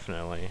yeah,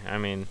 definitely. I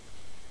mean,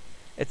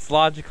 it's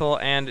logical,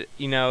 and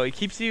it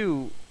keeps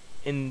you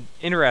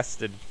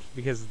interested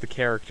because the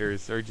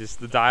characters are just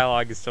the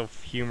dialogue is so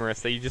humorous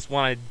that you just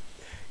want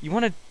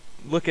to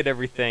look at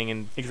everything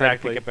and try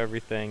to pick up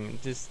everything.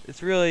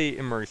 It's really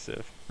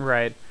immersive.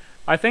 Right.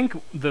 I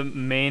think the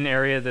main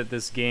area that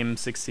this game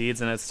succeeds,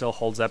 and it still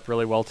holds up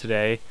really well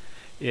today,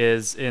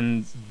 is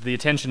in the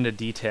attention to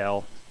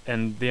detail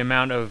and the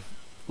amount of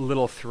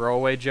little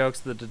throwaway jokes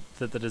that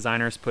the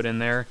designers put in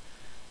there.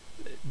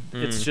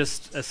 It's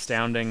just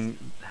astounding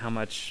how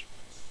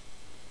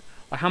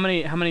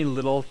many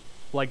little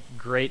like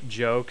great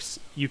jokes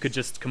you could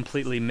just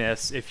completely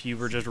miss if you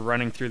were just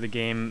running through the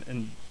game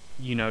and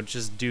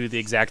just do the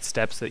exact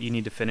steps that you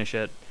need to finish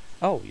it.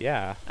 Oh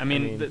yeah. I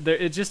mean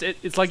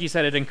it's like you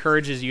said, it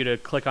encourages you to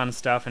click on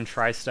stuff and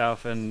try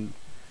stuff, and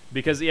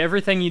because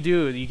everything you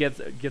do, you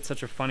get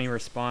such a funny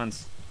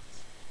response.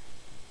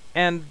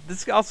 And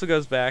this also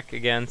goes back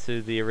again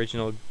to the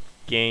original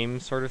game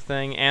sort of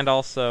thing, and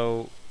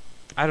also,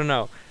 I don't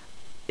know,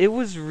 it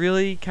was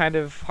really kind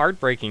of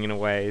heartbreaking in a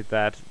way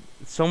that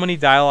so many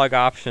dialogue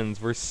options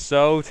were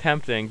so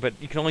tempting, but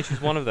you could only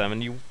choose one of them,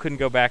 and you couldn't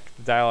go back to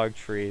the dialogue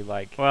tree.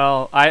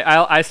 Well,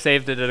 I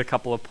saved it at a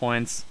couple of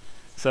points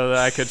so that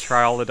I could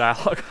try all the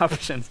dialogue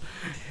options.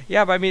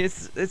 Yeah, but I mean,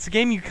 it's a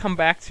game you come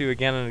back to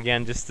again and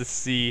again just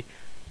to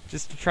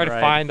try to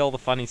find all the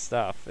funny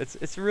stuff.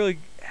 It's really,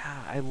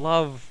 I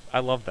love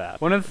that.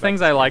 One of the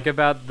things I like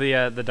about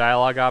the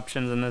dialogue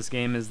options in this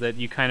game is that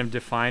you kind of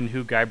define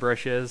who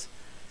Guybrush is.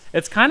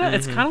 It's kind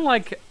of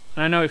like,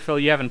 I know, Phil,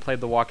 you haven't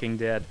played The Walking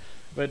Dead,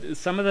 but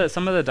some of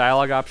the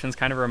dialogue options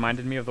kind of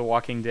reminded me of The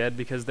Walking Dead,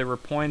 because there were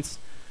points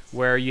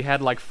where you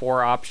had like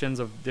 4 options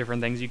of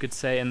different things you could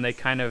say, and they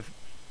kind of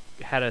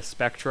had a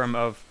spectrum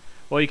of,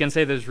 well, you can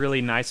say this really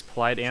nice,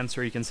 polite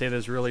answer, you can say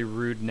this really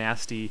rude,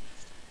 nasty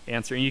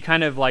answer, and you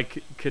kind of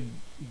like could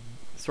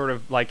sort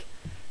of like,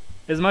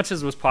 as much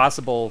as was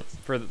possible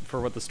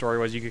for what the story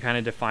was, you could kind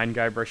of define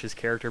Guybrush's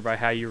character by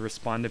how you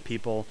respond to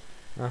people.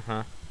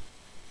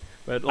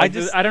 But like,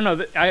 I don't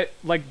know. I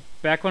like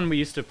back when we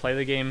used to play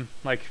the game,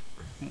 like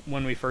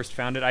when we first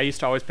found it, I used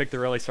to always pick the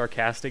really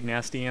sarcastic,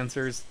 nasty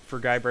answers for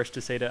Guybrush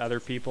to say to other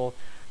people.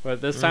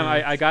 But this time,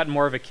 I got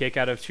more of a kick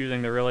out of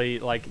choosing the really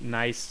like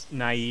nice,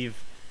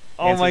 naive.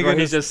 Oh my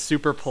goodness! He's just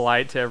super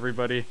polite to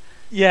everybody.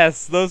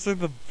 Yes, those are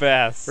the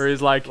best. Where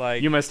he's like,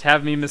 "You must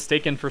have me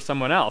mistaken for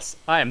someone else.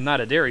 I am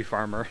not a dairy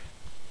farmer."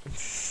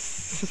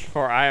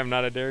 Or I am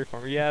not a dairy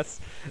farmer. Yes,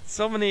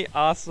 so many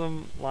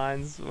awesome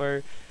lines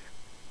where.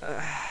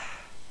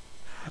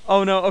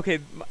 Oh no! Okay,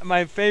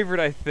 my favorite,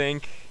 I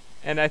think,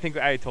 and I think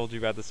I told you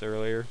about this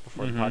earlier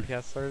before the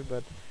podcast started,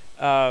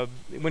 but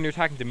when you're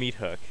talking to Meat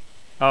Hook.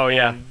 Oh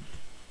yeah.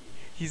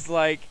 He's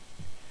like,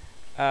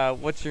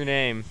 "What's your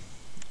name?"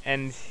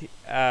 And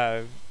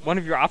one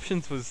of your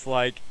options was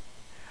like,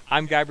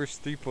 "I'm Guybrush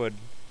Threepwood."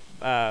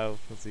 Let's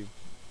see,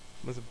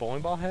 was it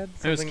Bowling Ball Head?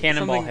 It was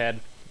Cannonball Head.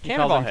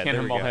 Cannonball Head.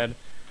 Cannonball Head.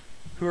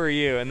 Who are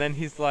you? And then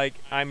he's like,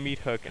 "I'm Meat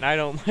Hook, and I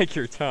don't like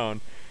your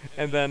tone."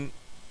 And then,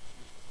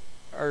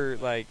 or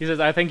like, he says,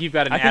 "I think you've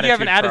got an attitude problem." I think you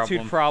have an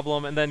attitude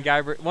problem. And then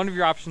Guybrush, one of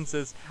your options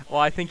is, "Well,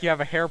 I think you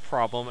have a hair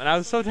problem." And I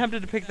was so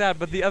tempted to pick that,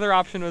 but the other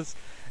option was,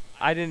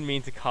 "I didn't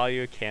mean to call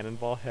you a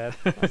Cannonball Head.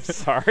 I'm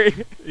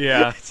sorry."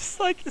 Yeah. Just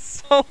like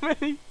so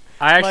many.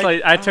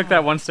 I took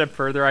that one step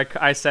further.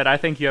 I said, "I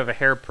think you have a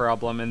hair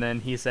problem," and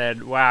then he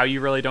said, "Wow, you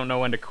really don't know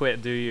when to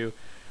quit, do you?"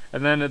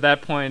 And then at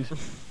that point,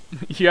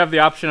 you have the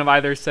option of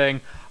either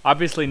saying,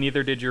 "Obviously,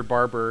 neither did your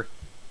barber,"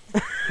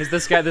 because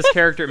this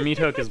character Meat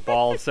Hook is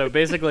bald. So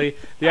basically,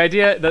 the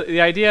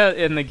idea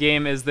in the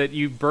game is that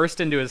you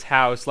burst into his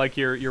house like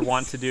you're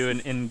wont to do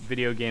in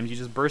video games. You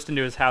just burst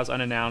into his house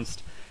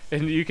unannounced,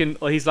 and you can.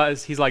 He's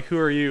like, "Who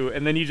are you?"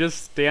 And then you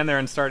just stand there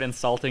and start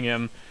insulting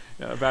him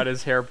about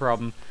his hair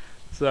problem.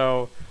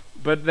 So,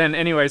 but then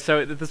anyway,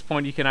 so at this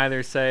point you can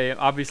either say,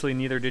 "Obviously,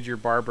 neither did your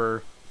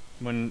barber,"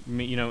 when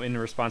in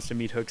response to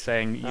Meat Hook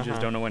saying, "You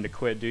just don't know when to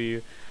quit, do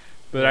you?"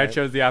 But I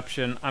chose the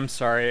option, I'm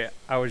sorry,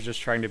 I was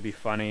just trying to be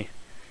funny.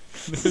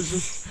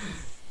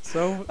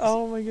 So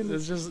oh my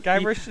goodness,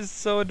 Guybrush is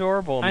so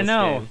adorable in this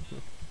game.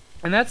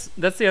 And that's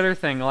the other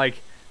thing,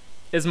 like,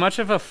 as much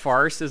of a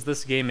farce as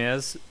this game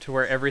is, to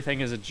where everything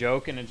is a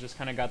joke and it just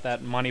kind of got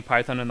that Monty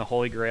Python and the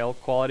Holy Grail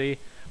quality,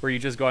 where you're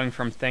just going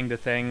from thing to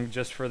thing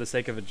just for the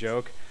sake of a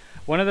joke.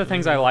 One of the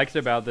things I liked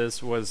about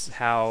this was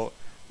how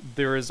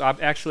there is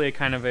actually a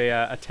kind of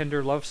a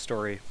tender love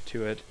story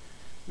to it,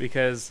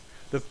 because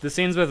the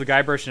scenes with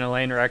Guybrush and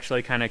Elaine are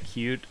actually kind of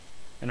cute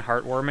and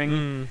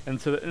heartwarming,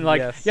 and so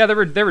yeah,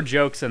 there were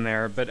jokes in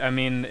there, but I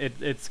mean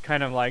it's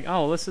kind of like,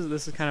 oh, this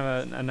is kind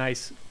of a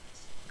nice,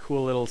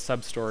 cool little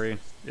sub story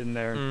in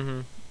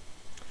there.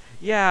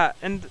 Yeah,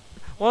 and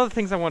one of the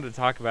things I wanted to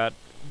talk about,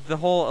 the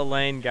whole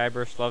Elaine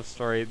Guybrush love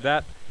story,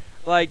 that,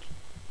 like,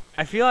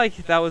 I feel like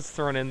that was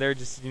thrown in there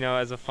just,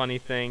 as a funny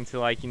thing to,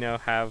 like,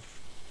 have,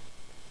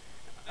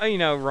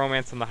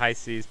 romance on the high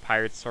seas,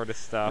 pirates sort of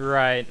stuff.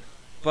 Right.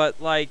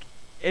 But, like,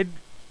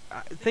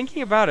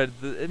 thinking about it,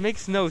 it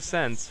makes no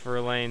sense for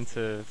Elaine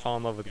to fall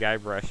in love with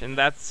Guybrush, and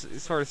that's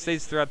sort of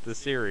stays throughout the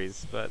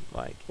series, but,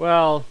 like...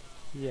 Well...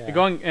 Yeah.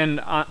 Going and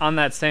on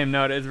that same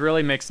note, it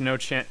really makes no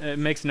sense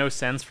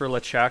for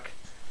LeChuck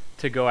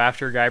to go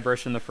after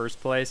Guybrush in the first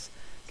place,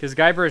 because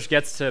Guybrush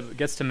gets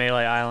to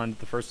Melee Island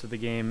the first of the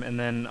game, and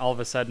then all of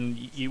a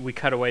sudden we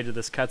cut away to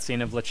this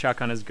cutscene of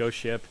LeChuck on his ghost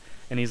ship,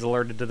 and he's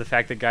alerted to the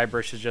fact that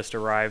Guybrush has just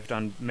arrived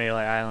on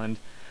Melee Island.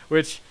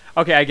 Which,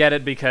 okay, I get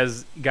it,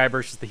 because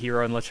Guybrush is the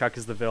hero and LeChuck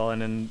is the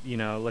villain, and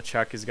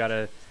LeChuck has got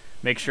to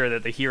make sure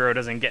that the hero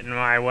doesn't get in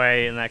my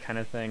way and that kind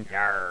of thing.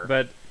 Yarr.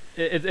 But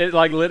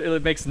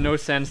it makes no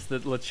sense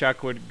that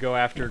LeChuck would go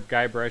after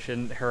Guybrush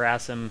and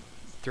harass him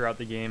throughout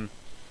the game.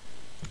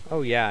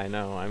 Oh yeah, I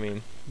know. I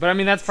mean,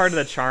 that's part of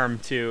the charm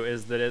too,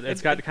 is that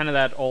it's got kind of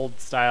that old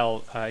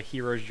style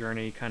hero's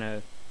journey kind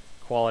of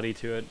quality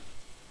to it.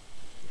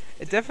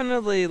 It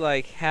definitely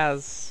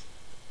has.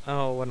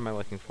 Oh, what am I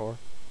looking for?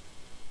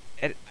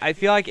 I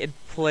feel like it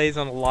plays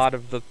on a lot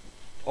of the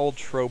old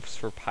tropes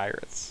for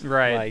pirates.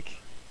 Right. Like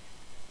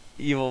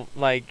evil.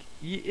 Like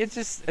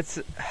it's.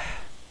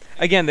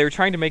 Again, they were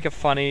trying to make a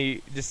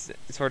funny, just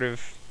sort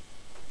of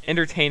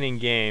entertaining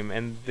game,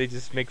 and they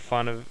just make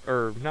fun of,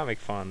 or not make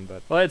fun,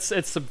 but... Well, it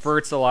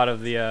subverts a lot of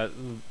the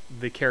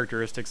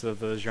characteristics of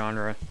the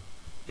genre.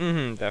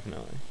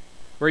 Definitely.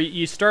 Where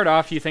you start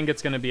off, you think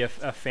it's going to be a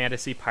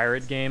fantasy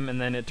pirate game, and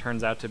then it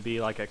turns out to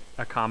be like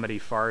a comedy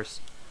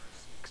farce,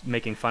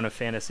 making fun of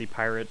fantasy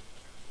pirate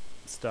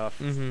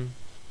stuff.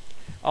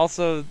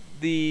 Also,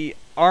 the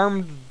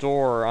armed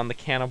door on the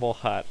cannibal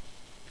hut.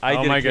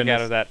 I get a kick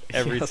out of that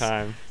every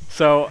time.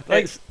 So,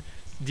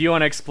 do you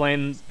want to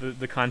explain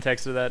the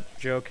context of that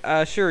joke?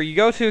 Sure. You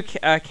go to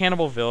a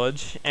cannibal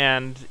village,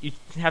 and you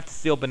have to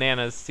steal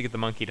bananas to get the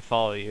monkey to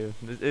follow you.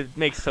 It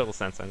makes total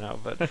sense, I know.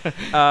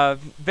 But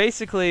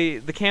basically,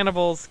 the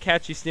cannibals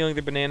catch you stealing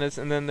their bananas,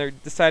 and then they're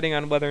deciding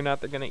on whether or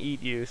not they're going to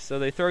eat you. So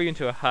they throw you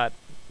into a hut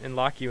and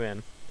lock you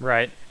in.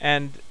 Right.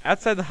 And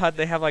outside the hut,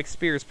 they have, like,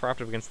 spears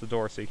propped up against the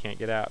door so you can't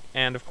get out.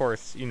 And, of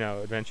course,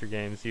 adventure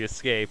games, you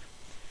escape.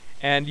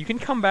 And you can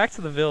come back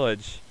to the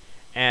village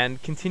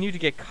and continue to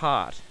get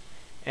caught.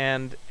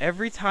 And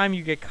every time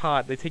you get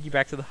caught, they take you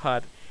back to the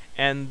hut,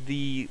 and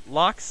the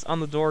locks on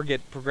the door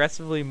get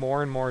progressively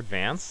more and more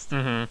advanced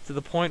to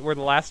the point where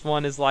the last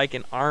one is like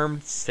an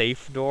armed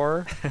safe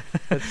door.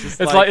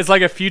 It's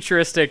like a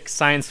futuristic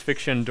science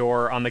fiction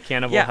door on the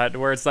cannibal hut,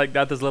 where it's like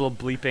got this little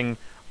bleeping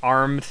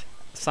armed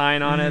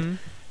sign on it.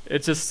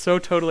 It's just so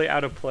totally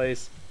out of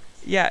place.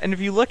 Yeah, and if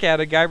you look at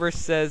it, Guybrush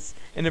says,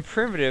 in a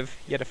primitive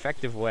yet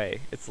effective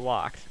way, it's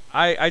locked.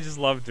 I just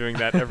love doing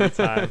that every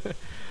time.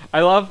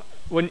 I love,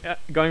 when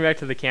going back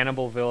to the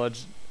cannibal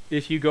village,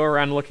 if you go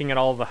around looking at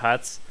all the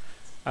huts,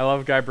 I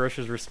love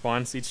Guybrush's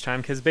response each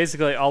time, because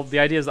basically the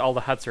idea is all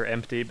the huts are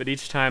empty, but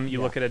each time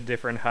you look at a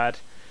different hut,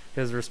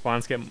 his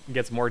response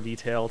gets more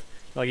detailed.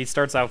 Like, he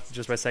starts out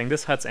just by saying,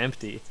 this hut's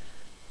empty.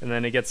 And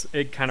then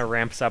it kind of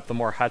ramps up the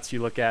more huts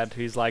you look at.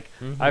 He's like,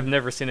 I've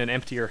never seen an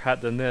emptier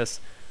hut than this.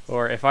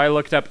 Or if I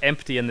looked up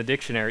empty in the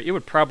dictionary, it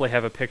would probably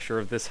have a picture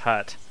of this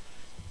hut.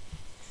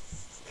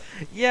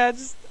 Yeah,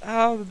 just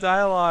the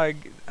dialogue.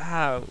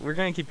 We're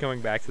gonna keep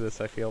coming back to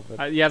this, I feel.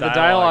 But the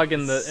dialogue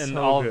and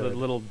all of the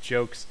little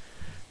jokes.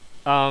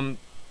 One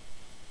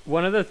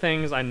of the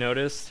things I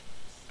noticed,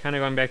 kind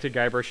of going back to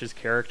Guybrush's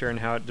character and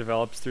how it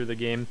develops through the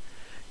game,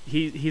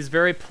 he's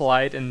very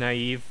polite and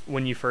naive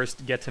when you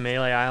first get to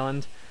Melee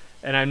Island,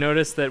 and I've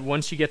noticed that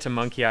once you get to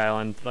Monkey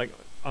Island, like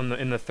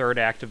in the third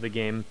act of the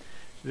game,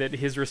 that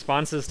his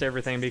responses to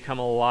everything become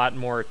a lot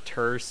more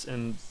terse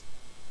and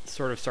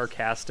sort of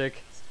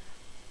sarcastic.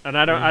 And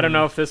I don't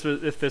know if this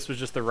was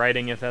just the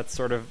writing, if that's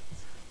sort of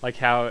like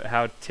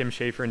how Tim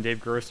Schafer and Dave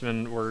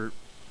Grossman were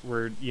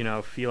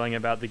feeling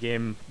about the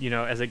game,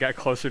 as it got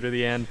closer to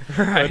the end.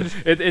 Right.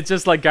 It's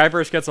just like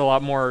Guybrush gets a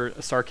lot more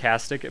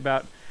sarcastic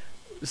about.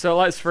 So,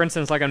 like, for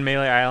instance, like on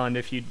Melee Island,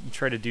 if you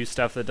try to do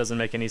stuff that doesn't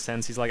make any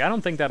sense, he's like, I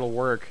don't think that'll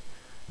work,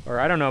 or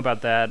I don't know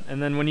about that.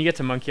 And then when you get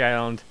to Monkey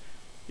Island,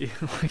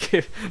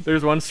 like,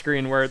 there's one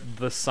screen where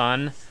the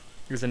sun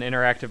there's an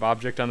interactive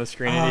object on the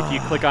screen, and if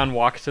you click on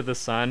Walk to the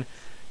Sun,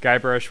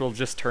 Guybrush will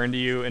just turn to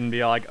you and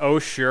be like, "Oh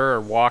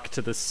sure, walk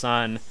to the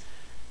sun."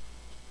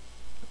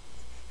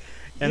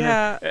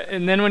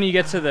 And then when you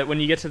get to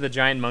the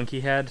giant monkey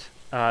head,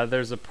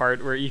 there's a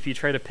part where if you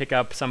try to pick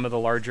up some of the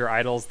larger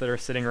idols that are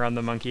sitting around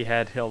the monkey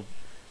head, he'll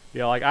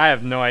be like, "I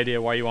have no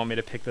idea why you want me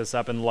to pick this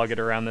up and lug it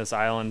around this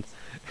island."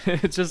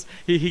 It's just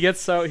he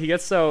gets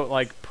so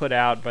like put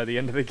out by the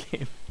end of the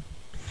game.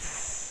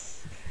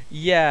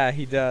 Yeah,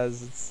 he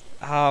does. It's,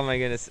 oh my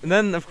goodness. And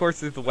then of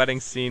course there's the wedding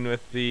scene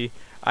with the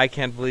 "I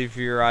can't believe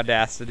your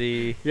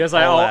audacity." Yes,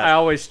 I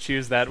always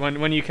choose that.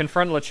 When you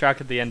confront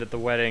LeChuck at the end at the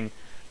wedding,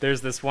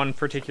 there's this one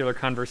particular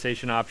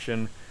conversation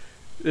option.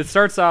 It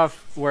starts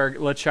off where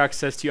LeChuck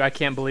says to you, "I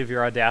can't believe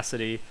your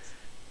audacity."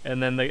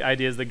 And then the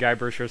idea is the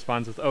Guybrush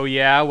responds with, "Oh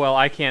yeah, well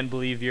I can't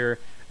believe your..."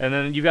 And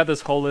then you've got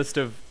this whole list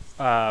of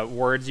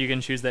words you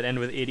can choose that end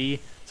with "itty"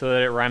 so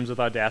that it rhymes with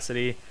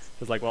audacity.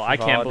 It's like, well,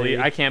 frivolity.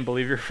 I can't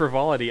believe your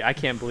frivolity. I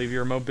can't believe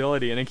your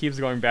mobility, and it keeps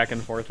going back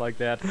and forth like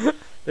that.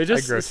 They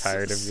just I grow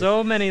tired of you.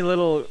 So many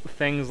little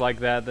things like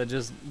that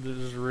just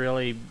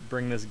really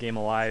bring this game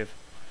alive.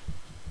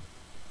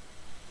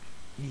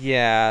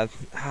 Yeah,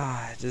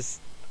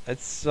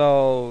 it's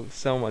so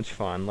much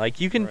fun.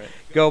 Like you can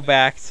go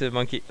back to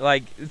Monkey.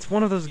 Like it's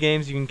one of those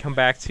games you can come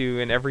back to,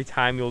 and every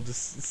time you'll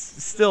just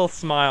still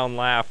smile and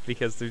laugh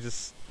because there's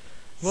just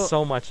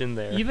so much in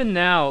there. Even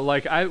now,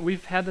 like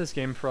we've had this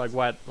game for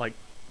like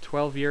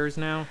 12 years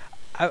now.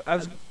 I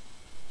was,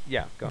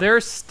 yeah. Go on.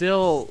 There's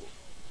still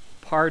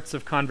parts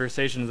of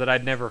conversations that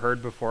I'd never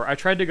heard before. I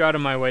tried to go out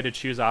of my way to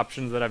choose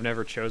options that I've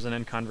never chosen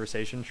in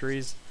conversation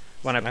trees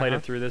when I played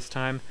it through this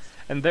time.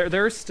 And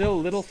there are still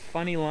little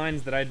funny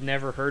lines that I'd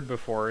never heard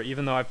before,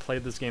 even though I've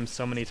played this game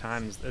so many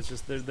times. It's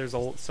just there's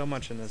so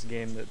much in this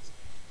game that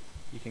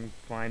you can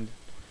find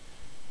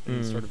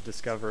and sort of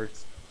discover.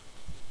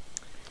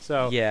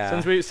 So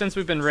since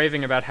we've been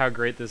raving about how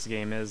great this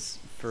game is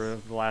for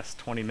the last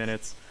 20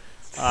 minutes,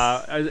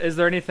 is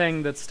there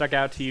anything that stuck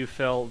out to you,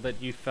 Phil,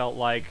 that you felt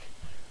like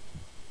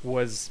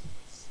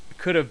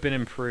could have been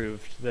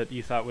improved, that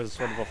you thought was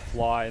sort of a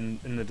flaw in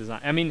the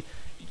design? I mean,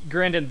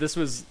 granted,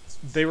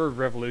 they were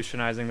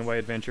revolutionizing the way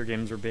adventure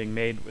games were being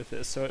made with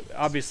this, so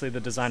obviously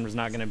the design was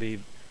not going to be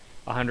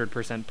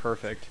 100%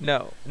 perfect.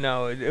 No,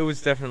 it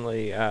was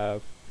definitely.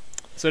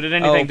 So did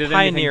anything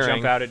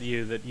jump out at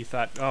you that you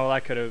thought, oh,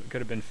 that could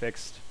have been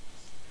fixed?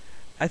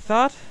 I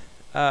thought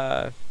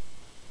there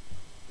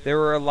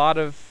were a lot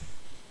of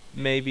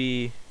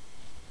maybe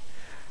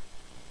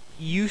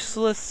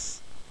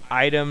useless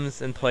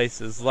items and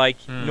places. Like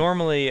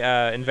normally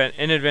in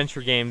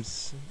adventure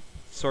games,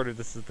 sort of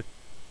this is the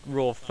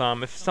rule of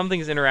thumb. If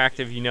something's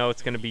interactive, you know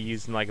it's going to be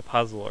used in like a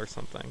puzzle or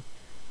something.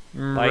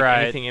 Like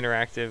anything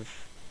interactive,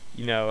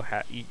 you know,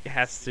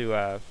 has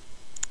to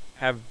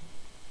have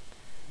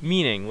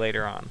meaning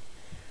later on.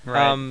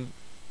 Right.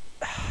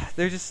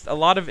 There's just a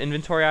lot of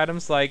inventory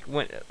items. Like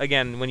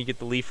when you get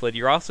the leaflet,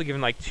 you're also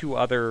given like 2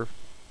 other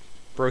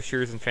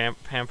brochures and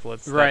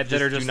pamphlets. Right,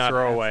 that are just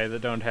throwaway,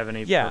 that don't have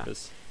any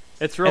purpose.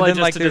 It's really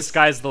just to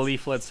disguise the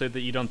leaflet so that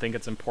you don't think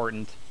it's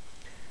important.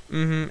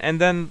 Mm-hmm. And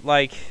then,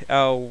 like,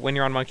 when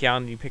you're on Monkey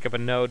Island, you pick up a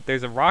note.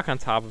 There's a rock on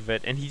top of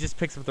it, and he just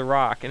picks up the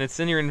rock, and it's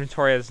in your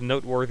inventory as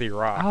noteworthy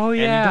rock. Oh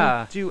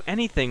yeah. And you don't do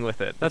anything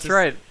with it. That's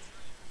right.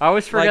 I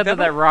always forget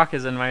that rock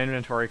is in my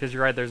inventory because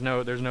you're right. There's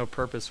no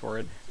purpose for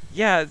it.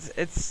 Yeah,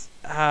 it's.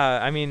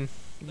 I mean,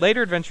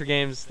 later adventure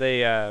games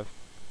they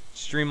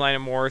streamline it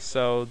more,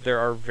 so there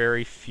are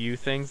very few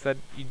things that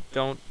you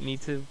don't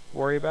need to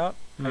worry about.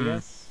 I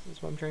guess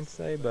is what I'm trying to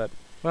say. But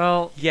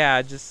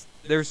yeah, just.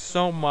 There's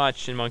so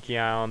much in Monkey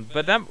Island,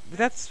 but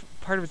that's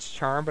part of its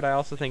charm, but I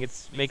also think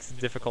it makes it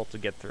difficult to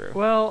get through.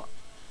 Well,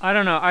 I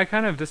don't know. I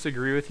kind of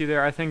disagree with you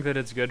there. I think that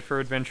it's good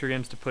for adventure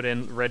games to put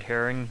in red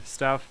herring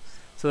stuff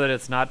so that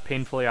it's not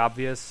painfully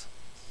obvious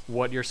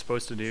what you're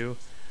supposed to do.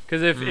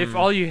 Because if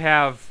all you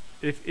have,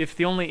 if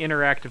the only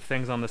interactive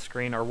things on the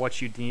screen are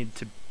what you need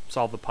to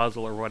solve the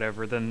puzzle or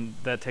whatever, then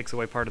that takes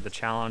away part of the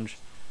challenge.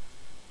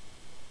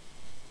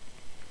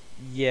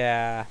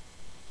 Yeah.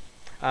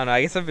 I don't know.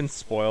 I guess I've been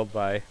spoiled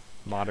by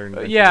modern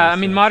adventure games. I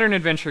mean, modern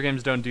adventure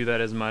games don't do that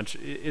as much.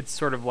 It's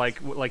sort of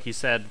like you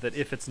said, that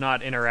if it's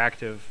not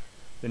interactive,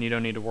 then you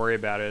don't need to worry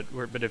about it.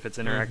 But if it's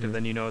interactive,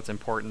 then you know it's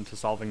important to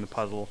solving the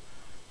puzzle.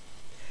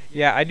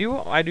 Yeah, I do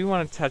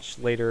want to touch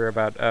later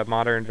about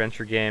modern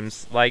adventure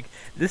games. Like,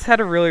 this had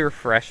a really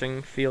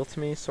refreshing feel to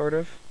me, sort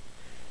of,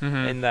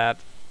 in that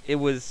it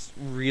was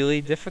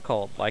really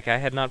difficult. Like, I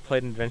had not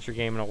played an adventure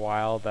game in a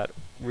while that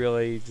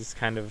really just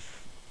kind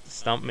of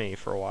stumped me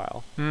for a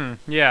while.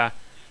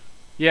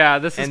 Yeah,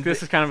 this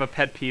is kind of a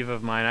pet peeve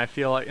of mine. I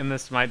feel like, and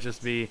this might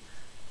just be,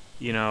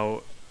 you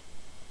know,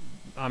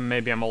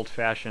 maybe I'm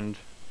old-fashioned,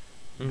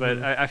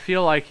 but I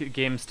feel like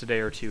games today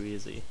are too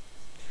easy.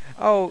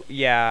 Oh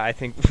yeah, I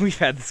think we've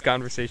had this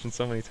conversation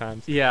so many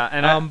times. Yeah,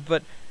 and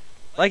but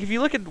like if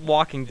you look at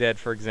Walking Dead,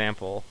 for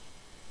example,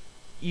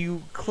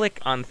 you click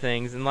on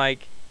things and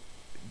like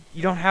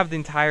you don't have the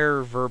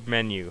entire verb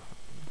menu.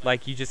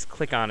 Like you just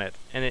click on it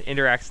and it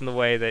interacts in the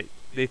way that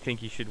they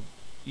think you should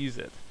use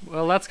it.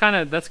 Well, that's kind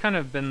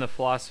of been the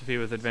philosophy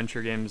with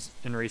adventure games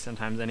in recent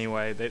times.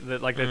 Anyway,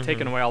 they've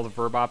taken away all the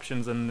verb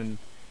options, and then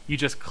you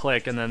just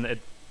click, and then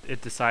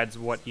it decides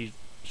what you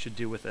should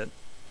do with it.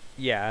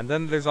 Yeah, and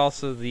then there's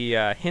also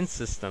the hint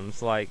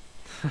systems, like.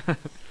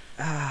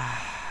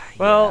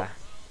 Well, yeah.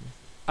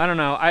 I don't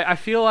know. I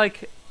feel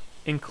like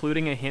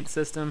including a hint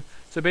system.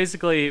 So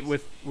basically,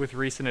 with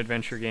recent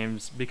adventure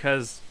games,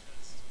 because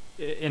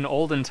in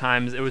olden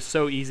times it was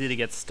so easy to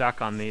get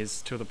stuck on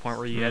these to the point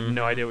where you had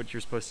no idea what you're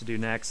supposed to do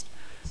next.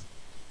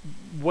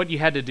 What you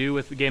had to do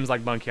with games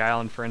like Monkey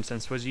Island, for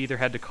instance, was you either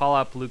had to call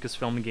up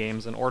Lucasfilm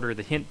Games and order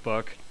the hint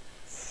book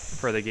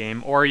for the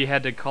game, or you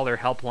had to call their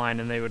helpline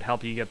and they would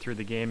help you get through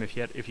the game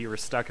if you were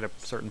stuck at a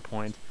certain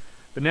point.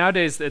 But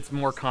nowadays, it's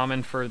more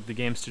common for the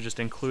games to just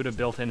include a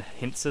built-in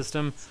hint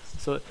system.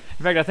 So, in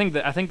fact, I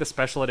think the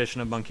special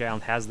edition of Monkey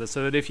Island has this,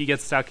 so that if you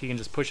get stuck, you can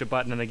just push a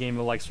button and the game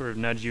will like sort of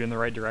nudge you in the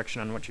right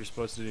direction on what you're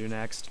supposed to do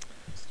next.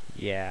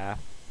 Yeah.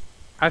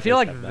 I feel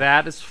like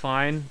that is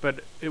fine,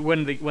 but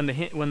when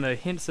the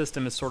hint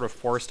system is sort of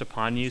forced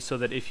upon you, so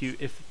that if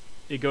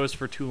it goes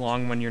for too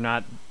long when you're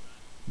not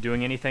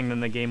doing anything, then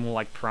the game will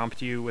like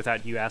prompt you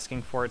without you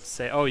asking for it to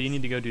say, "Oh, you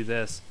need to go do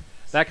this."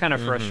 That kind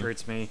of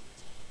frustrates me.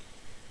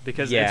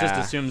 Because it just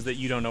assumes that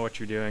you don't know what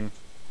you're doing.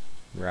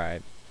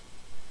 Right.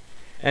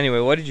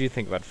 Anyway, what did you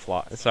think about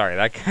flaws? Sorry,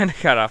 that kind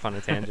of got off on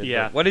a tangent.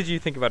 Yeah. What did you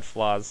think about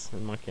flaws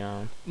in Monkey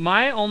Island?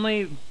 My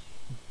only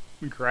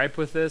gripe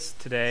with this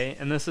today,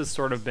 and this has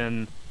sort of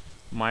been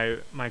my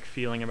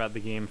feeling about the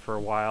game for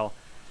a while,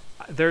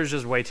 there's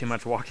just way too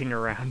much walking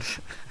around.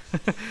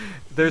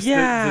 There's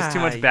too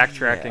much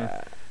backtracking.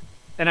 Yeah.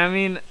 And I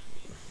mean,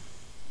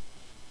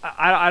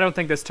 I don't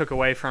think this took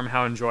away from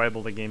how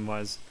enjoyable the game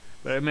was.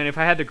 But I mean, if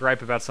I had to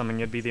gripe about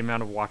something, it'd be the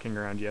amount of walking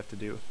around you have to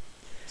do.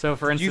 So,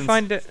 for instance, you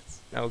find it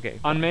okay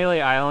on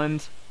Melee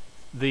Island,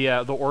 the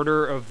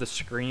order of the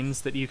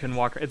screens that you can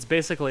walk, it's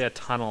basically a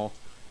tunnel.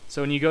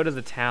 So when you go to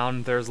the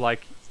town, there's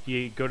like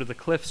you go to the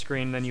cliff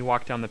screen, then you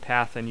walk down the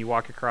path, and you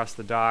walk across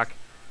the dock,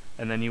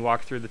 and then you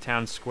walk through the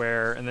town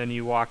square, and then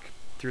you walk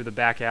through the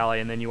back alley,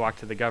 and then you walk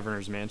to the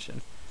governor's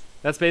mansion.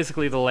 That's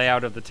basically the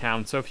layout of the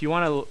town. So if you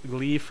want to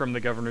leave from the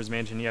governor's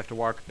mansion, you have to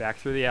walk back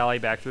through the alley,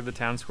 back through the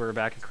town square,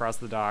 back across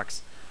the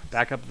docks,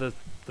 back up the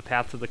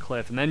path to the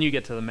cliff, and then you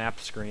get to the map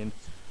screen.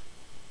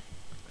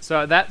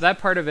 So that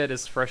part of it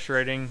is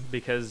frustrating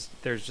because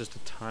there's just a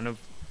ton of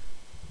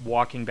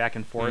walking back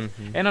and forth.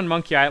 And on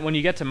Monkey Island, when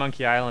you get to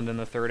Monkey Island in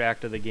the third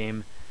act of the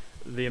game,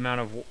 the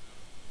amount of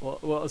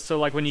so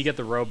like when you get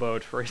the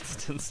rowboat, for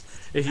instance,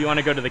 if you want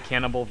to go to the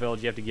cannibal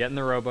village, you have to get in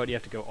the rowboat, you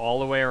have to go all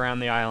the way around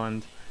the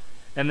island.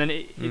 And then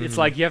it's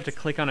like you have to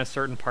click on a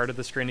certain part of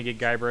the screen to get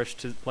Guybrush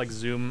to like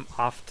zoom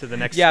off to the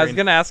next screen. Yeah, I was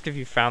gonna ask if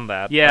you found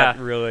that. Yeah, that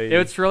really.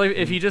 It's really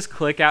if you just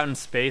click out in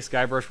space,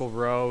 Guybrush will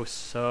row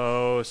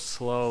so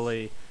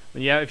slowly.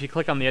 But yeah, if you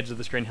click on the edge of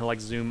the screen, he'll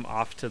like zoom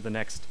off to the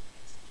next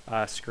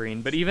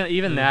screen. But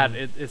even that,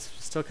 it's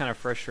still kind of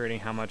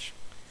frustrating how much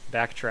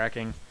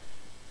backtracking.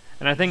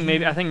 And I think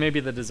maybe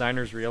the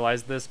designers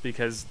realized this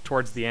because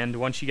towards the end,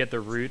 once you get the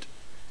route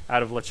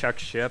out of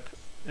LeChuck's ship,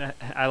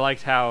 I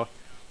liked how,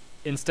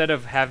 instead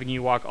of having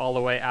you walk all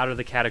the way out of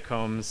the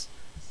catacombs,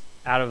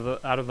 out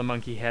of the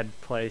monkey head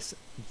place,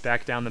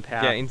 back down the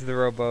path, into the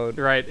rowboat.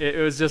 Right.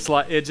 It was just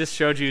like it just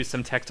showed you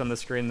some text on the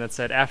screen that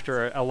said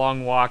after a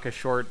long walk, a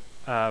short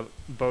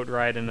boat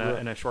ride, and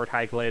a short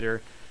hike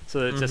later,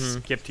 so that it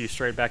just skipped you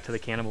straight back to the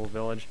cannibal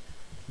village.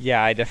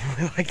 Yeah, I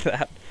definitely like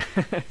that.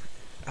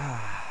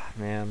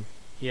 Man.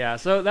 Yeah,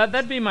 so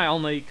that'd be my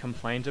only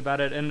complaint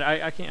about it, and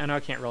I know I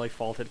can't really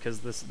fault it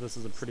because this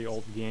is a pretty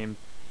old game,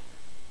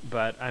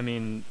 but I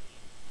mean,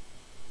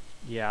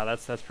 yeah,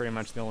 that's pretty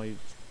much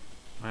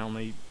my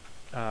only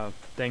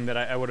thing that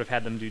I would have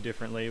had them do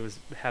differently was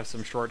have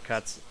some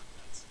shortcuts.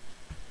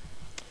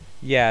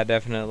 Yeah,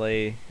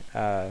 definitely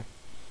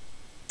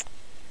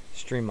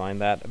streamline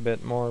that a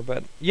bit more,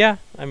 but yeah,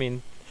 I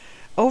mean,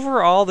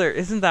 overall there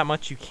isn't that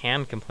much you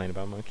can complain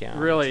about Monkey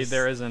Island. Really,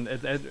 there isn't.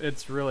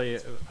 It's really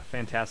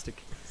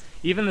fantastic.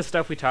 Even the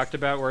stuff we talked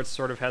about where it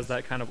sort of has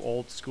that kind of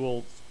old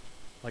school,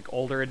 like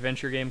older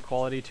adventure game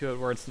quality to it,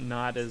 where it's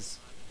not as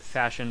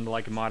fashioned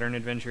like modern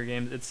adventure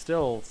games, it's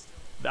still,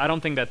 I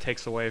don't think that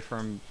takes away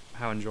from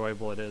how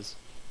enjoyable it is.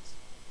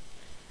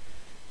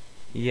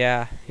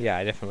 Yeah,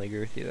 I definitely agree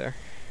with you there.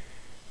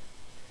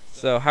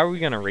 So how are we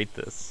gonna rate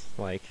this?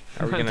 Like,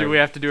 are we gonna do we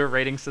have to do a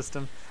rating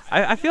system?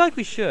 I feel like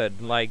we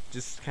should, like,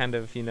 just kind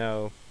of,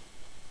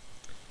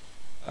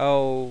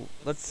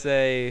 let's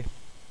say,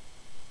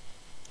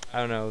 I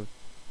don't know,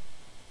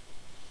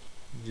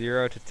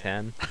 0 to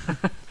 10.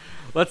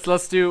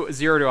 Let's do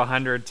 0 to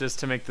 100 just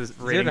to make the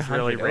ratings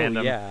really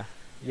random.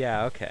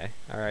 Yeah, okay.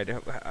 All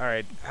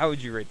right. How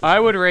would you rate this? I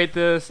would rate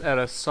this at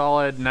a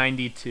solid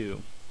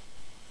 92.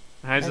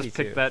 I 92. just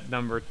picked that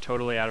number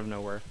totally out of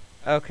nowhere.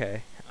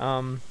 Okay.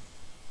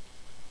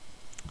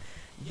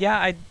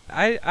 Yeah,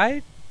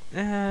 I'd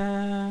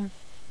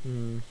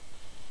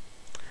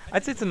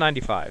say it's a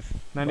 95.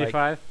 95?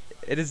 Like,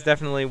 it is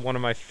definitely one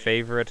of my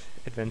favorite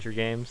adventure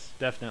games.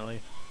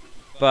 Definitely.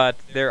 but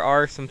there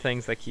are some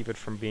things that keep it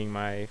from being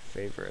my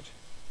favorite.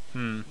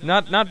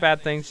 Not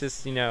bad things,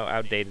 just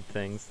outdated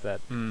things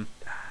that.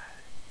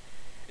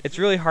 It's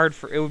really hard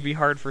it would be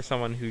hard for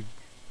someone who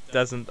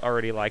doesn't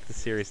already like the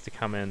series to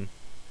come in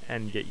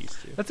and get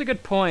used to. That's a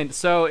good point.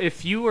 So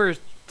if you were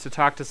to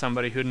talk to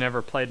somebody who'd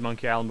never played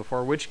Monkey Island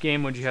before, which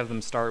game would you have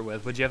them start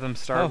with? Would you have them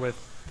start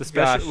with the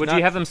special? Would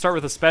you have them start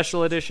with a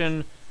special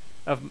edition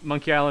of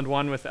Monkey Island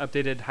 1 with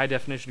updated high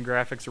definition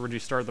graphics, or would you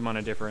start them on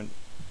a different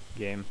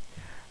game?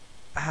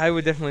 I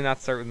would definitely not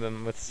start with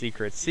them with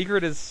Secret.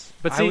 Secret is.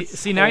 But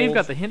see, now you've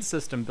got the hint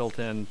system built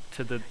in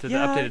to the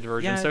updated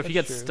version. So if you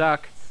get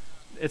stuck,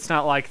 it's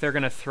not like they're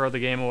gonna throw the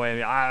game away.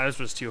 This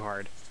was too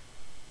hard.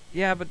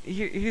 Yeah, but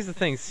here's the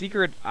thing.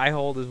 Secret, I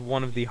hold, is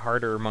one of the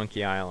harder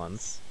Monkey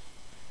Islands.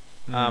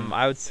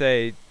 I would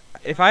say,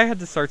 if I had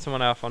to start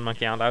someone off on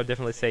Monkey Island, I would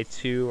definitely say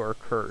 2 or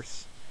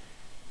Curse.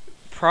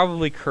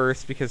 Probably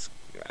Curse, because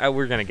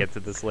we're going to get to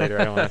this later.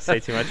 I don't want to say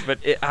too much, but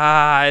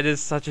it is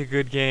such a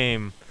good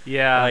game.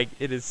 Yeah. Like,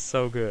 it is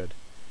so good.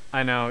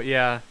 I know,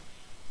 yeah.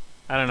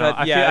 I don't know.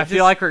 I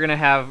feel like we're gonna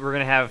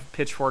have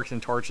pitchforks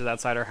and torches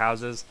outside our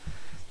houses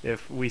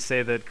if we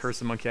say that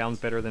Curse of Monkey Island is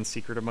better than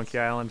Secret of Monkey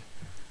Island.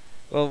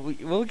 Well,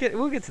 we'll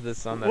get to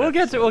this on that. We'll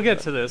get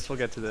to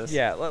this.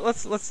 Yeah,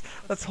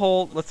 let's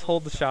hold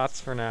the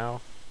shots for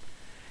now.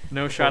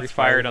 No shots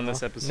fired on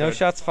this episode. No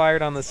shots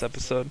fired on this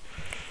episode.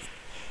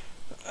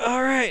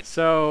 All right.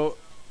 So,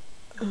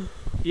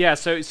 yeah.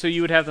 So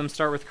you would have them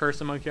start with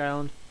Curse of Monkey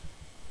Island?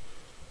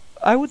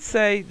 I would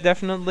say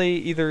definitely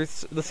either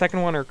the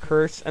second one or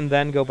Curse, and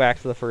then go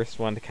back to the first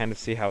one to kind of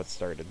see how it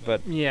started.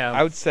 But yeah,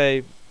 I would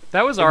say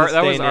that was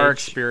our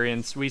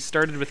experience. We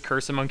started with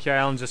Curse of Monkey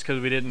Island just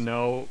because we didn't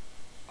know.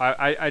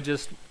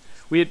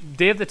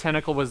 Day of the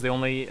Tentacle was the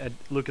only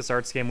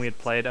LucasArts game we had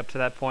played up to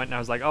that point, and I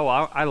was like, oh,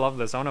 I love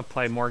this. I want to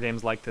play more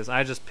games like this.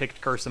 I just picked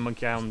Curse of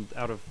Monkey Island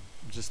out of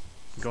just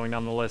going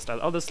down the list.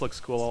 This looks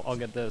cool. I'll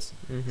get this.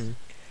 Mm-hmm.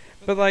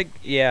 But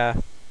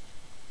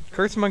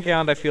Curse of Monkey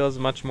Island, I feel, is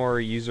much more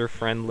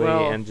user-friendly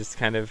and just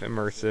kind of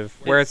immersive.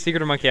 Whereas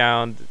Secret of Monkey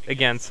Island,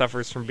 again,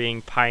 suffers from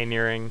being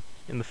pioneering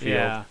in the field.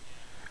 Yeah.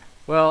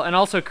 Well, and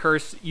also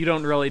Curse, you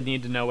don't really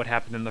need to know what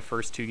happened in the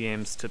first 2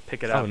 games to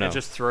pick it up. No. It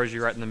just throws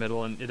you right in the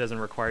middle, and it doesn't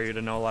require you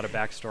to know a lot of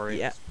backstory.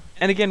 Yeah.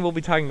 And again, we'll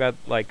be talking about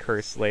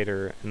Curse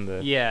later in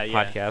the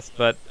podcast.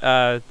 But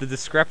the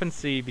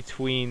discrepancy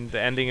between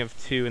the ending of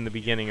 2 and the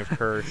beginning of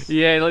Curse.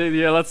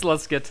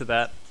 Let's get to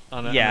that.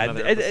 On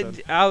another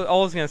episode.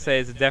 All I was gonna say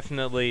is it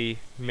definitely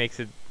makes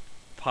it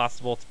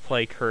possible to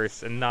play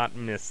Curse and not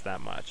miss that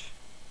much.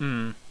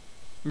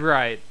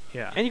 Right.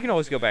 Yeah. And you can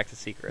always go back to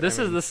Secret. This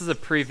is a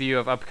preview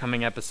of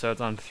upcoming episodes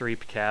on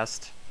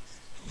Threepcast.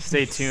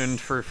 Stay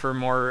tuned for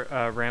more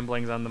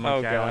ramblings on the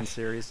Monkey Island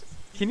series.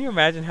 Can you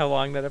imagine how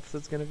long that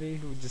episode's gonna be?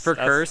 Just for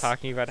Curse,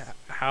 talking about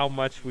how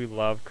much we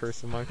love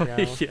Curse of Monkey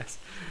Island. Yes.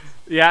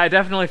 Yeah, I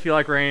definitely feel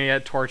like we're gonna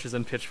get torches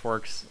and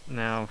pitchforks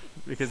now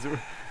because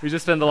we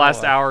just spent the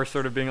last hour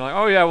sort of being like,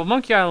 oh yeah, well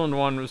Monkey Island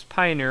 1 was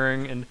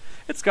pioneering and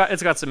it's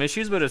got some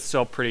issues, but it's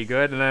still pretty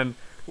good. And then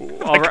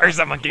Curse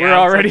of Monkey Island, we're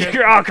already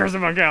Curse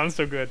of Monkey Island's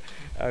so good.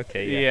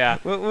 Okay. Yeah.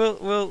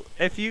 We'll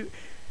if you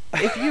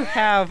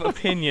have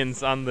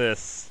opinions on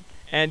this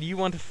and you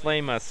want to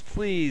flame us,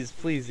 please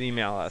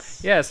email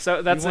us. Yeah.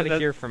 So we want to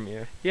hear from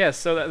you. Yeah.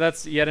 So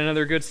that's yet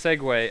another good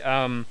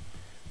segue.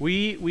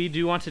 We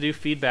do want to do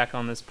feedback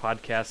on this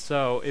podcast,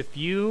 so if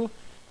you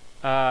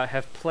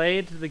have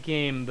played the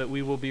game that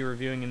we will be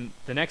reviewing in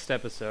the next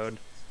episode,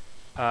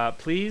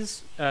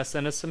 please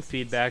send us some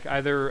feedback,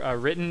 either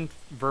written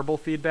verbal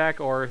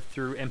feedback or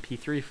through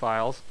MP3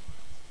 files,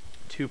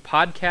 to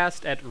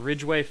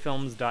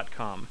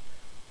podcast@ridgewayfilms.com.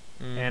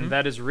 And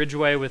that is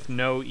Ridgeway with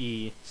no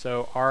E,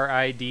 so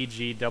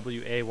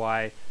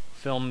RIDGWAY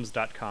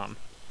films.com.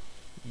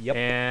 Yep.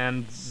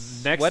 And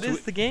next, what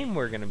is the game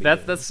we're gonna be doing?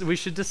 That's we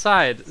should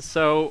decide.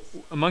 So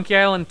Monkey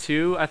Island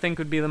 2, I think,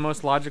 would be the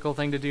most logical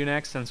thing to do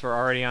next, since we're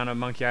already on a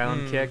Monkey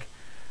Island kick.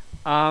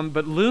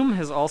 But Loom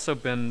has also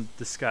been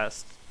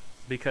discussed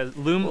because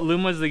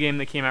Loom was the game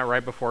that came out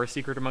right before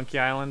Secret of Monkey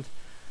Island.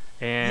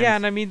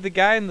 And I mean the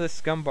guy in the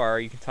Scum Bar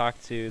you can talk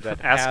to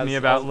that ask me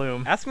about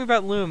Loom. Ask me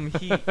about Loom.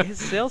 His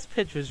sales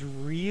pitch was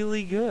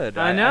really good.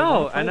 I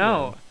know. I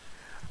feel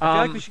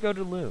like we should go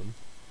to Loom.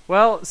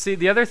 Well, see,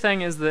 the other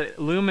thing is that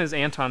Loom is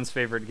Anton's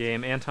favorite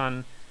game.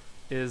 Anton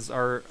is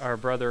our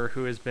brother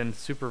who has been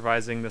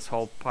supervising this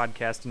whole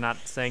podcast and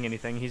not saying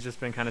anything. He's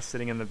just been kind of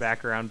sitting in the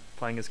background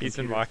playing his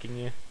computer. He's been walking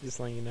you, just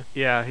letting you know.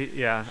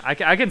 Yeah,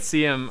 I can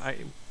see him.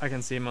 I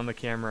can see him on the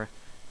camera.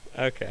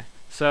 Okay.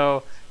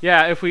 So,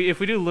 yeah, if we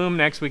do Loom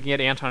next, we can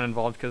get Anton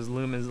involved because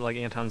Loom is like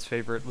Anton's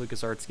favorite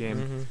LucasArts game.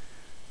 Mm-hmm.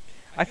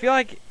 I feel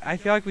like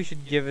we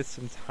should give it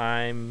some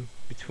time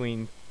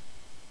between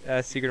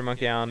Secret of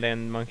Monkey Island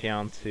and Monkey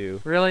Island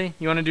 2. Really?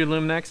 You want to do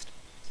Loom next?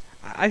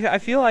 I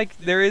feel like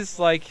there is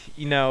a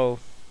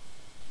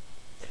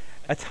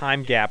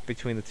time gap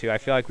between the two. I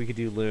feel like we could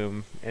do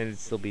Loom and it'd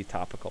still be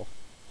topical.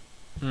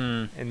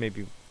 And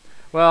maybe.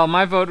 Well,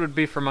 my vote would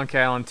be for Monkey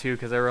Island 2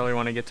 because I really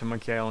want to get to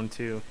Monkey Island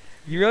 2.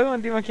 You really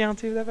want to do Monkey Island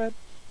 2 that bad?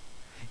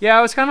 Yeah,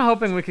 I was kind of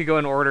hoping we could go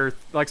in order,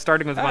 like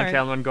starting with All Monkey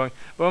Island and going.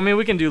 But I mean,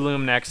 we can do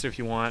Loom next if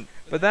you want.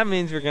 But that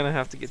means we're gonna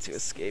have to get to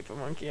Escape of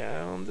Monkey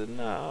Island.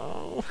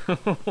 No.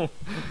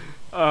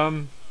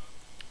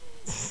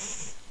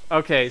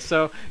 Okay,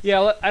 so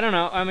yeah, I don't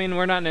know. I mean,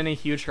 we're not in any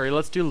huge hurry.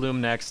 Let's do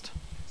Loom next.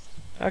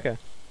 Okay.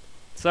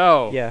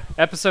 So, yeah.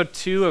 Episode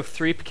 2 of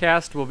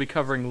Threepcast will be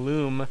covering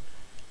Loom,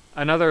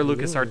 another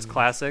LucasArts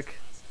classic.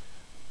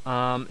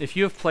 If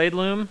you have played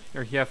Loom,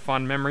 or you have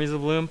fond memories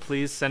of Loom,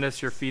 please send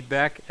us your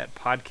feedback at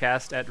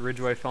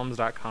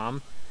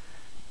podcast@ridgewayfilms.com.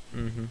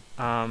 Mm-hmm.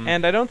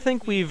 And I don't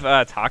think we've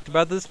talked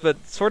about this,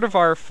 but sort of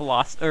our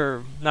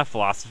not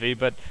philosophy,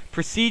 but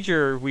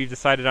procedure we've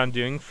decided on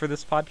doing for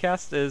this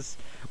podcast is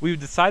we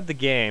decide the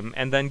game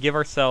and then give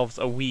ourselves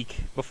a week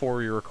before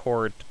we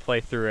record to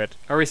play through it.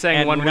 Are we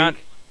saying 1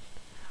 week?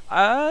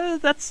 I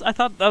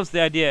thought that was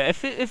the idea.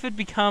 If it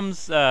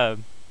becomes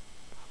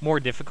more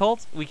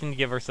difficult, we can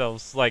give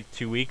ourselves like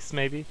 2 weeks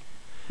maybe.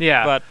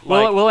 Yeah, but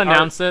we'll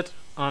announce it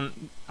on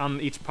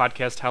each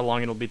podcast how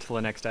long it'll be till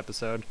the next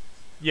episode.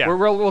 Yeah,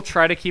 we'll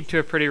try to keep to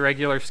a pretty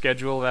regular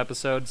schedule of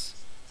episodes,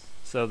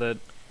 so that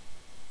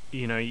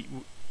I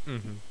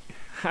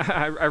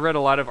read a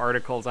lot of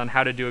articles on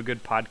how to do a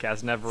good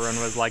podcast, and everyone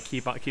was like,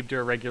 keep to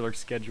a regular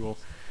schedule.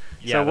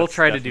 Yeah, so we'll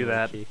try to do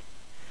that. Key.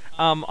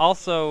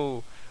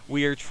 Also,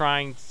 we've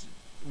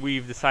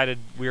decided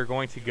we are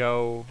going to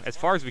go as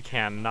far as we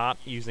can, not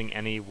using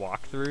any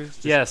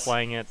walkthroughs, just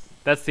playing it.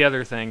 That's the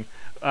other thing.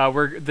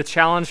 The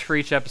challenge for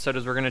each episode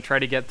is we're going to try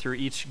to get through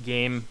each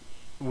game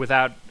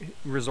without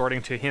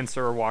resorting to hints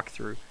or a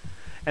walkthrough.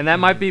 And that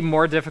might be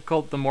more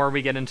difficult the more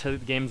we get into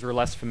games we're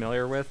less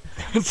familiar with.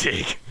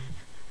 Jake.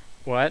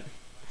 What?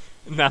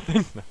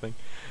 Nothing.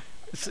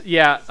 So,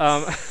 yeah,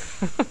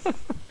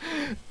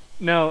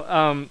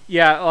 no,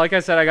 yeah, like I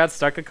said, I got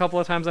stuck a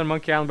couple of times on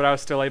Monkey Island, but I was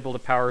still able to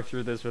power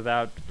through this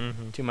without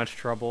too much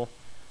trouble.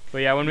 But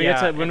yeah, when we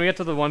get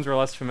to the ones we're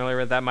less familiar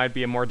with, that might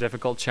be a more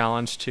difficult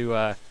challenge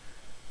to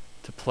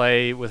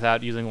play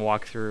without using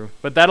walkthrough.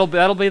 But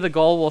that'll be the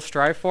goal we'll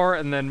strive for,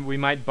 and then we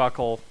might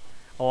buckle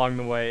along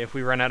the way if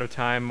we run out of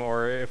time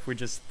or if we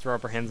just throw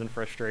up our hands in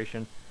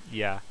frustration.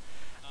 Yeah.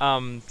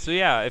 So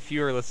yeah, if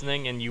you are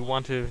listening and you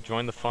want to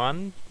join the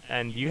fun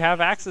and you have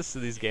access to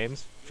these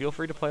games, feel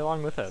free to play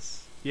along with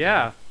us.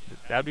 Yeah.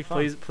 That'd be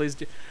fun. Please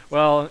do.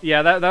 Well,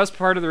 yeah, that was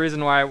part of the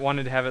reason why I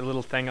wanted to have a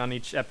little thing on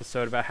each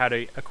episode about how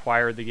to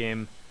acquire the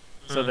game,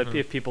 so that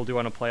if people do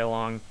want to play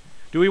along.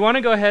 Do we want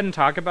to go ahead and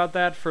talk about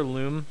that for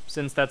Loom,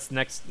 since that's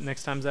next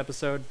time's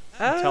episode?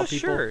 Tell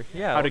people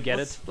how to get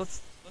it.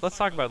 Let's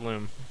talk about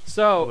Loom.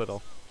 So a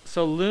little.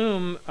 So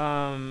Loom,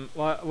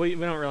 well, we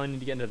don't really need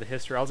to get into the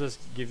history. I'll just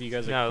give you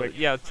guys a quick.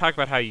 Yeah, talk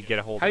about how you get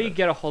a hold of it. How you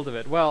get a hold of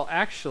it? Well,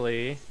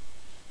 actually,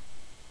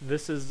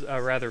 this is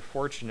rather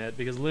fortunate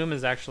because Loom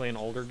is actually an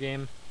older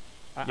game.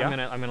 I'm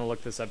gonna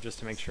look this up just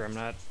to make sure I'm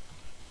not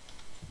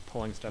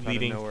pulling stuff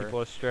leading out of nowhere.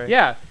 People astray.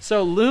 Yeah,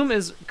 so Loom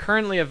is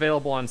currently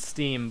available on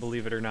Steam,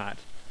 believe it or not.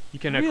 You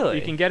can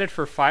you can get it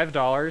for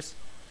 $5,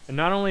 and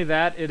not only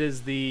that, it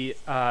is the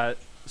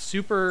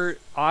super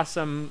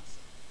awesome.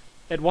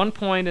 At one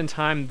point in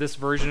time, this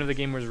version of the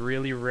game was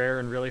really rare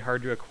and really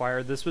hard to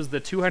acquire. This was the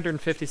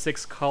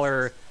 256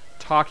 color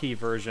talkie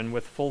version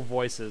with full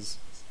voices.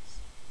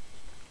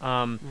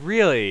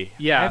 Really?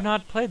 Yeah. I have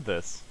not played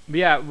this.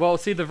 Yeah, well,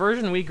 see, the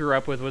version we grew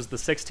up with was the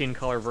 16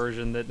 color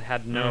version that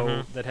had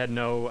no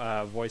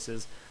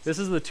voices. This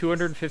is the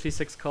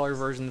 256 color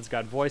version that's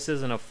got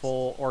voices and a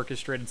full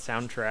orchestrated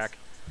soundtrack.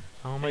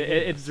 Oh my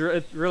goodness.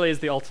 It really is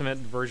the ultimate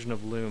version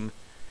of Loom,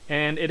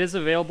 and it is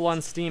available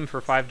on Steam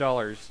for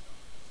 $5.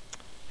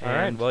 All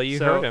right, well, you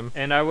heard him.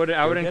 And I would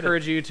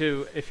encourage you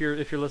to, if you're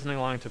listening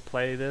along, to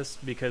play this,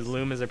 because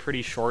Loom is a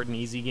pretty short and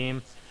easy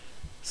game.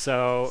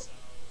 So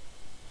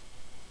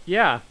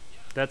yeah,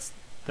 that's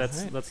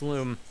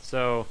Loom.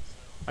 So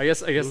I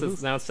guess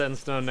it's now set in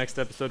stone. Next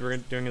episode we're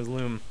doing is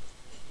Loom.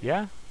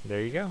 Yeah,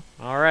 there you go.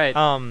 All right.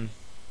 Do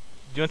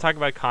you want to talk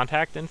about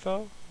contact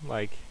info?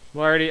 Like,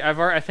 well,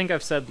 I think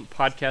I've said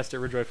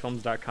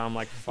podcast@ridgewayfilms.com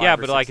like 5 yeah, or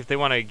but 6. like if they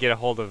want to get a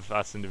hold of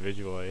us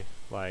individually,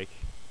 like.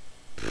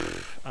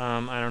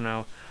 I don't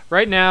know.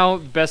 Right now,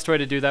 best way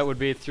to do that would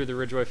be through the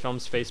Ridgeway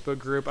Films Facebook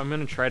group. I'm going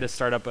to try to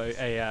start up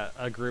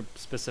a group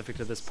specific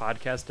to this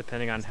podcast,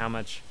 depending on how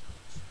much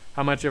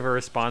of a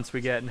response we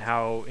get and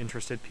how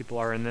interested people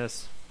are in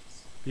this.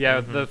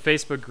 Yeah, the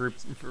Facebook group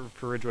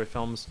for Ridgeway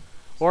Films,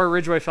 or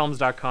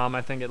ridgewayfilms.com.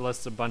 I think it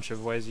lists a bunch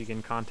of ways you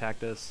can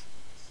contact us.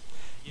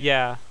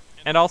 Yeah,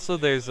 and also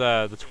there's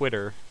the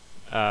Twitter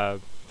for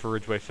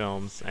Ridgeway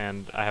Films,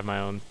 and I have my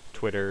own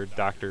Twitter,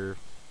 Dr_Flip.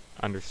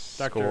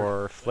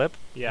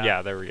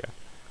 Yeah, there we go.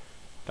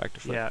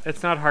 Dr. Flip. Yeah,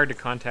 it's not hard to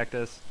contact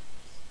us.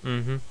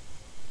 If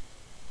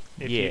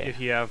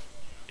you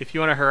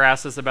want to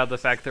harass us about the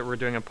fact that we're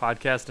doing a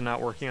podcast and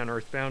not working on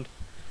Earthbound,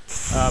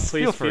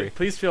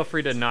 please feel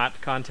free to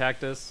not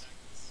contact us.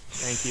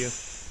 Thank you.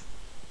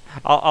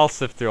 I'll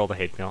sift through all the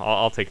hate mail.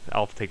 I'll take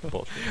the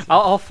bullshit.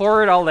 I'll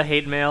forward all the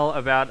hate mail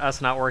about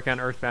us not working on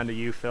Earthbound to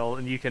you, Phil,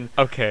 and you can.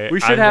 Okay. We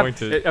should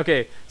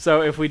Okay,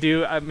 so if we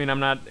do, I mean, I'm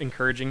not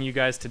encouraging you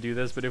guys to do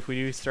this, but if we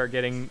do start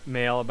getting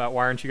mail about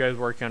why aren't you guys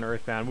working on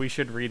Earthbound, we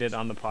should read it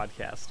on the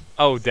podcast.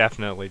 Oh,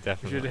 definitely.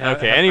 We should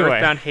have anyway,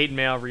 Earthbound hate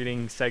mail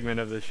reading segment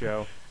of the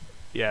show.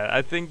 Yeah,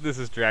 I think this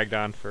has dragged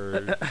on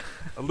for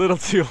a little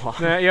too long.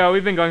 Yeah,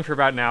 we've been going for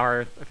about an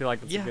hour. I feel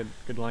like that's a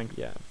good length.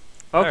 Yeah.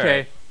 Okay.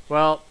 Right.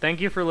 Well,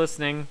 thank you for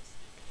listening.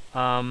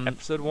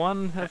 Episode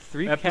 1 of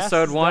 3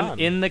 Episode 1 done.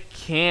 in the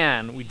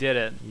can. We did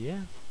it.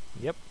 Yeah.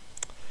 Yep.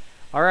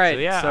 All right.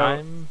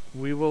 So,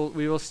 we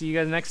will see you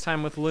guys next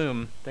time with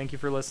Loom. Thank you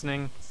for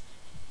listening.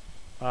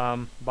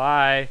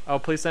 Bye. Oh,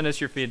 please send us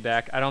your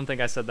feedback. I don't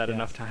think I said that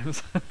enough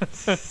times.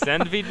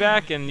 Send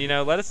feedback and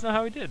let us know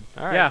how we did.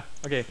 All right. Yeah.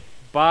 Okay.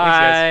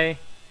 Bye.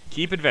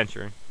 Keep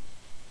adventuring.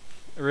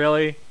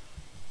 Really?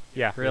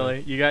 Yeah.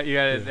 Really? You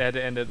had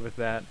to end it with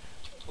that.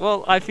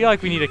 Well, I feel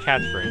like we need a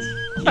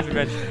catchphrase. Keep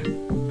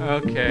adventuring.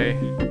 Okay.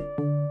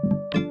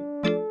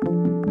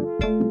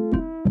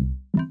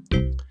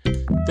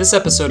 This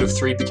episode of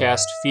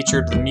Threepcast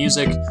featured the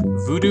music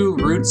Voodoo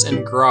Roots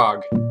and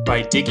Grog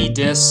by Diggy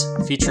Dis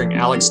featuring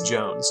Alex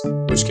Jones,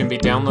 which can be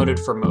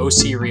downloaded from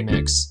OC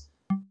Remix.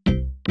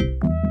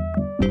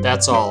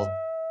 That's all.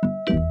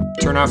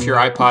 Turn off your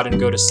iPod and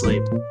go to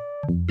sleep.